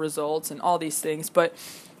to get the results and all these things. But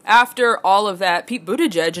after all of that, Pete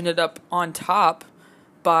Buttigieg ended up on top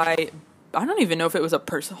by, I don't even know if it was a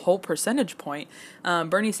whole percentage point.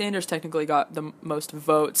 Bernie Sanders technically got the most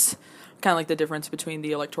votes, kind of like the difference between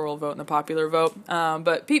the electoral vote and the popular vote.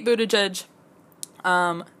 But Pete Buttigieg,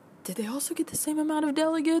 did they also get the same amount of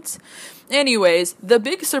delegates? Anyways, the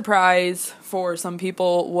big surprise for some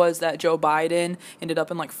people was that Joe Biden ended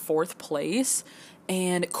up in like 4th place.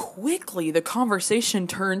 And quickly the conversation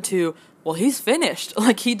turned to, well, he's finished.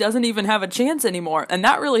 Like, he doesn't even have a chance anymore. And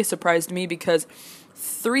that really surprised me because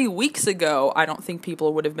 3 weeks ago, I don't think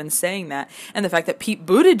people would have been saying that. And the fact that Pete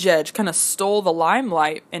Buttigieg kind of stole the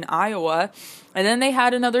limelight in Iowa. And then they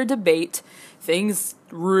had another debate. Things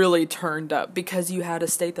really turned up because you had a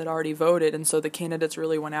state that already voted, and so the candidates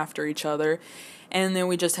really went after each other. And then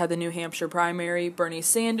we just had the New Hampshire primary. Bernie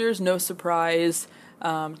Sanders, no surprise,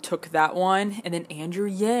 took that one. And then Andrew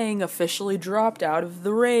Yang officially dropped out of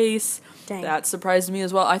the race. Dang. That surprised me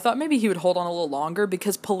as well. I thought maybe he would hold on a little longer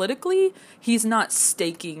because politically he's not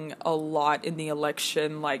staking a lot in the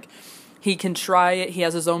election. Like, he can try it. He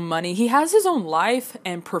has his own money. He has his own life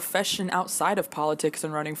and profession outside of politics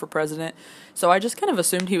and running for president. So I just kind of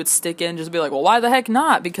assumed he would stick in, just be like, well, why the heck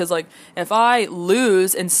not? Because, like, if I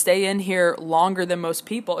lose and stay in here longer than most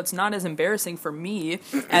people, it's not as embarrassing for me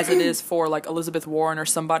as it is for, like, Elizabeth Warren or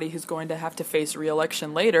somebody who's going to have to face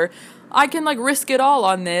re-election later. I can, like, risk it all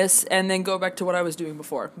on this and then go back to what I was doing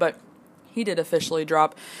before. But he did officially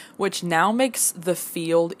drop, which now makes the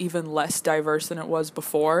field even less diverse than it was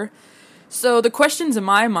before. So the questions in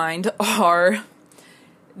my mind are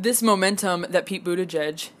this momentum that Pete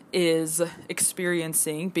Buttigieg is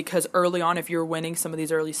experiencing, because early on, if you're winning some of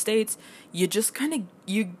these early states, you just kind of,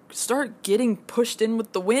 you start getting pushed in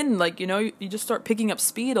with the wind. Like, you know, you just start picking up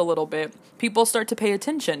speed a little bit. People start to pay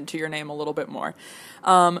attention to your name a little bit more.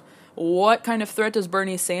 What kind of threat does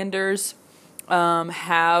Bernie Sanders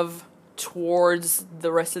have towards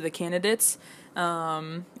the rest of the candidates?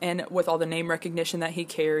 And with all the name recognition that he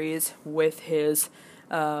carries, with his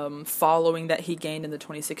following that he gained in the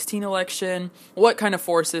 2016 election, what kind of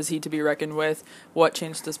force is he to be reckoned with? What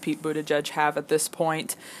chance does Pete Buttigieg have at this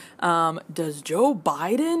point? Does Joe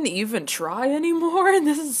Biden even try anymore? And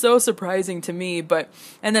this is so surprising to me.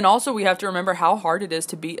 And then also we have to remember how hard it is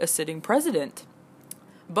to be a sitting president.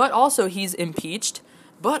 But also he's impeached.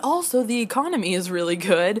 But also the economy is really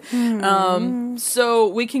good. So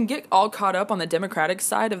we can get all caught up on the Democratic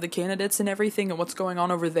side of the candidates and everything and what's going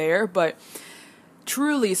on over there. But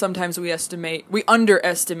truly, sometimes we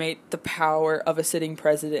underestimate the power of a sitting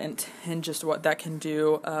president and just what that can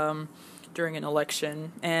do during an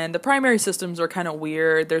election. And the primary systems are kind of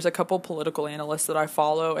weird. There's a couple political analysts that I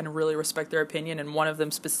follow and really respect their opinion. And one of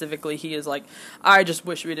them specifically, he is like, I just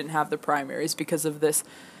wish we didn't have the primaries because of this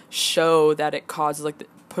show that it causes, like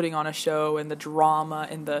putting on a show and the drama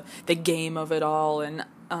and the game of it all. And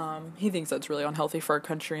he thinks that's really unhealthy for our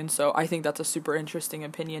country. And so I think that's a super interesting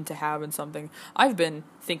opinion to have and something I've been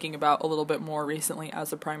thinking about a little bit more recently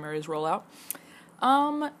as the primaries roll out.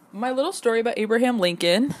 My little story about Abraham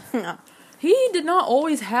Lincoln. He did not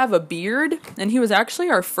always have a beard, and he was actually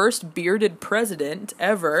our first bearded president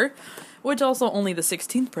ever, which also only the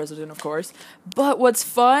 16th president, of course. But what's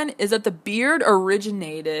fun is that the beard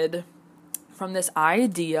originated from this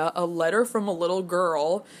idea, a letter from a little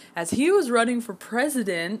girl. As he was running for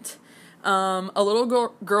president, a little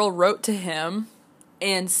girl wrote to him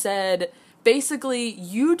and said, basically,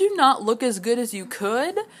 you do not look as good as you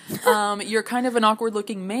could. You're kind of an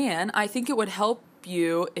awkward-looking man. I think it would help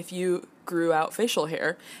you if you grew out facial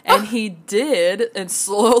hair. And he did, and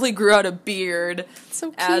slowly grew out a beard.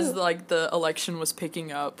 So cute. As like the election was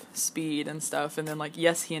picking up speed and stuff. And then, like,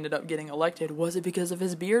 yes, he ended up getting elected. Was it because of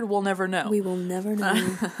his beard? We'll never know. We will never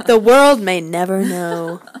know. The world may never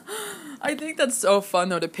know. I think that's so fun,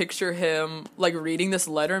 though, to picture him like reading this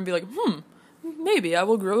letter and be like, maybe I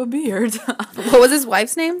will grow a beard. What was his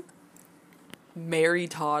wife's name? Mary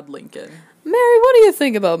Todd Lincoln. Mary, what do you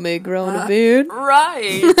think about me growing a beard?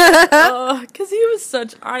 Right. Because he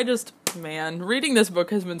was reading this book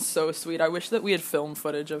has been so sweet. I wish that we had film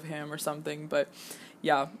footage of him or something, but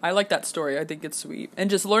yeah, I like that story. I think it's sweet. And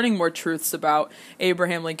just learning more truths about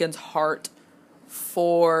Abraham Lincoln's heart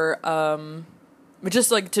for,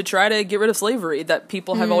 just like to try to get rid of slavery, that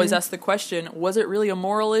people have always asked the question, was it really a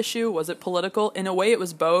moral issue? Was it political? In a way, it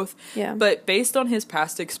was both. Yeah. But based on his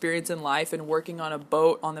past experience in life and working on a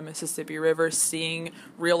boat on the Mississippi River, seeing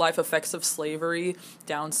real life effects of slavery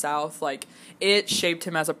down south, like, it shaped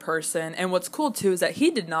him as a person. And what's cool too is that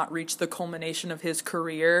he did not reach the culmination of his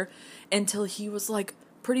career until he was like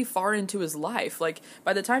pretty far into his life. Like,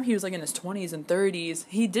 by the time he was like in his 20s and 30s,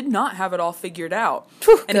 he did not have it all figured out.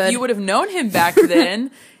 And if you would have known him back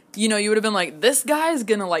then, you know, you would have been like, this guy's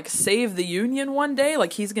gonna like save the Union one day,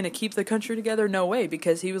 like he's gonna keep the country together. No way,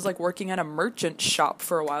 because he was like working at a merchant shop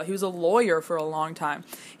for a while. He was a lawyer for a long time.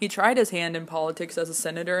 He tried his hand in politics as a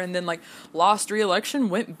senator and then like lost re-election,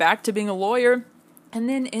 went back to being a lawyer, and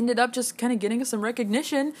then ended up just kind of getting some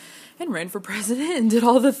recognition and ran for president and did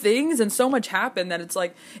all the things. And so much happened that it's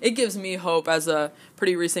like, it gives me hope as a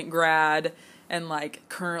pretty recent grad and like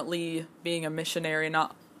currently being a missionary,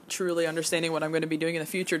 not truly understanding what I'm going to be doing in the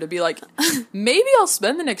future, to be like, maybe I'll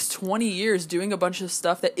spend the next 20 years doing a bunch of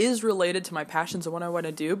stuff that is related to my passions and what I want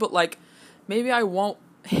to do. But like, maybe I won't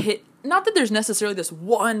hit, not that there's necessarily this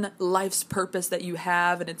one life's purpose that you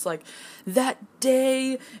have and it's like that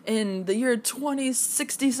day in the year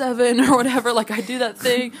 2067 or whatever, like I do that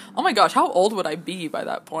thing. Oh my gosh, how old would I be by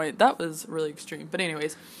that point? That was really extreme. But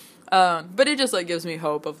anyways, but it just like gives me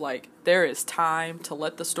hope of like, there is time to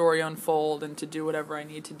let the story unfold and to do whatever I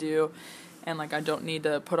need to do. And like, I don't need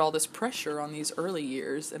to put all this pressure on these early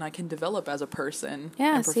years, and I can develop as a person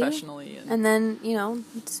and professionally. And then, you know,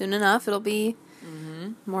 soon enough it'll be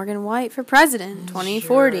Morgan White for president,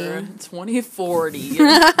 2040. Sure. 2040.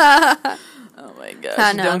 Oh my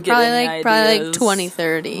gosh! No, don't get any ideas. Probably like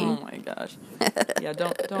 2030. Oh my gosh! Yeah,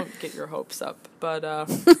 don't get your hopes up. But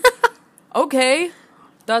okay,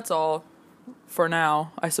 that's all for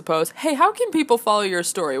now, I suppose. Hey, how can people follow your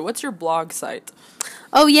story? What's your blog site?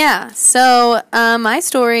 Oh yeah, so my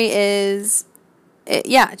story is,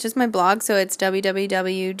 it's just my blog. So it's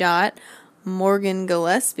www.Morgan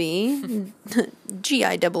Gillespie,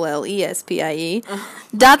 Gillespie,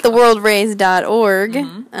 .theworldraised.org.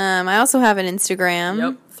 I also have an Instagram.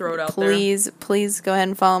 Yep, throw it out Please go ahead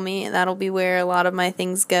and follow me. That'll be where a lot of my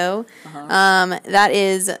things go. That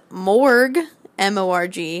is Morg,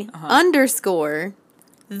 M-O-R-G, _,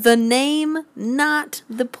 the name, not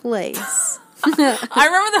the place. I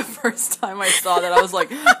remember the first time I saw that, I was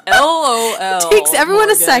like, LOL. It takes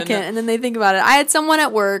everyone a second, and then they think about it. I had someone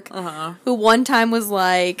at work who one time was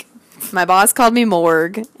like, my boss called me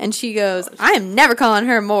Morg, and she goes, I am never calling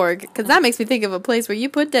her Morg, because that makes me think of a place where you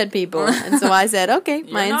put dead people. And so I said, okay,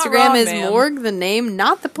 my Instagram wrong, is ma'am. Morg, the name,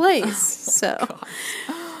 not the place. So,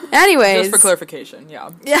 anyways. Just for clarification,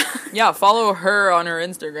 yeah. Yeah, follow her on her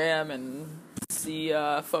Instagram and see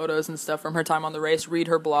photos and stuff from her time on the race, read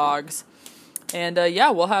her blogs. And,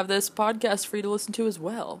 we'll have this podcast for you to listen to as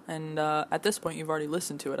well. And at this point, you've already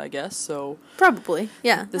listened to it, I guess, so... Probably,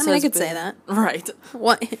 yeah. I could say that. Right.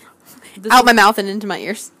 What? Out my mouth and into my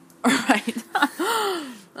ears. Right.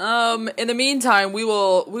 In the meantime, we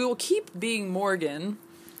will keep being Morgan.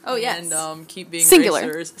 Oh, yes. And keep being singular.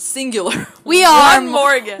 Racers. Singular. We are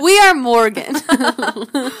Morgan. We are Morgan.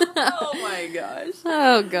 Oh, my gosh.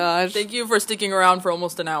 Oh, gosh. Thank you for sticking around for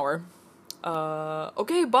almost an hour.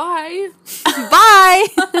 Okay, bye. Bye.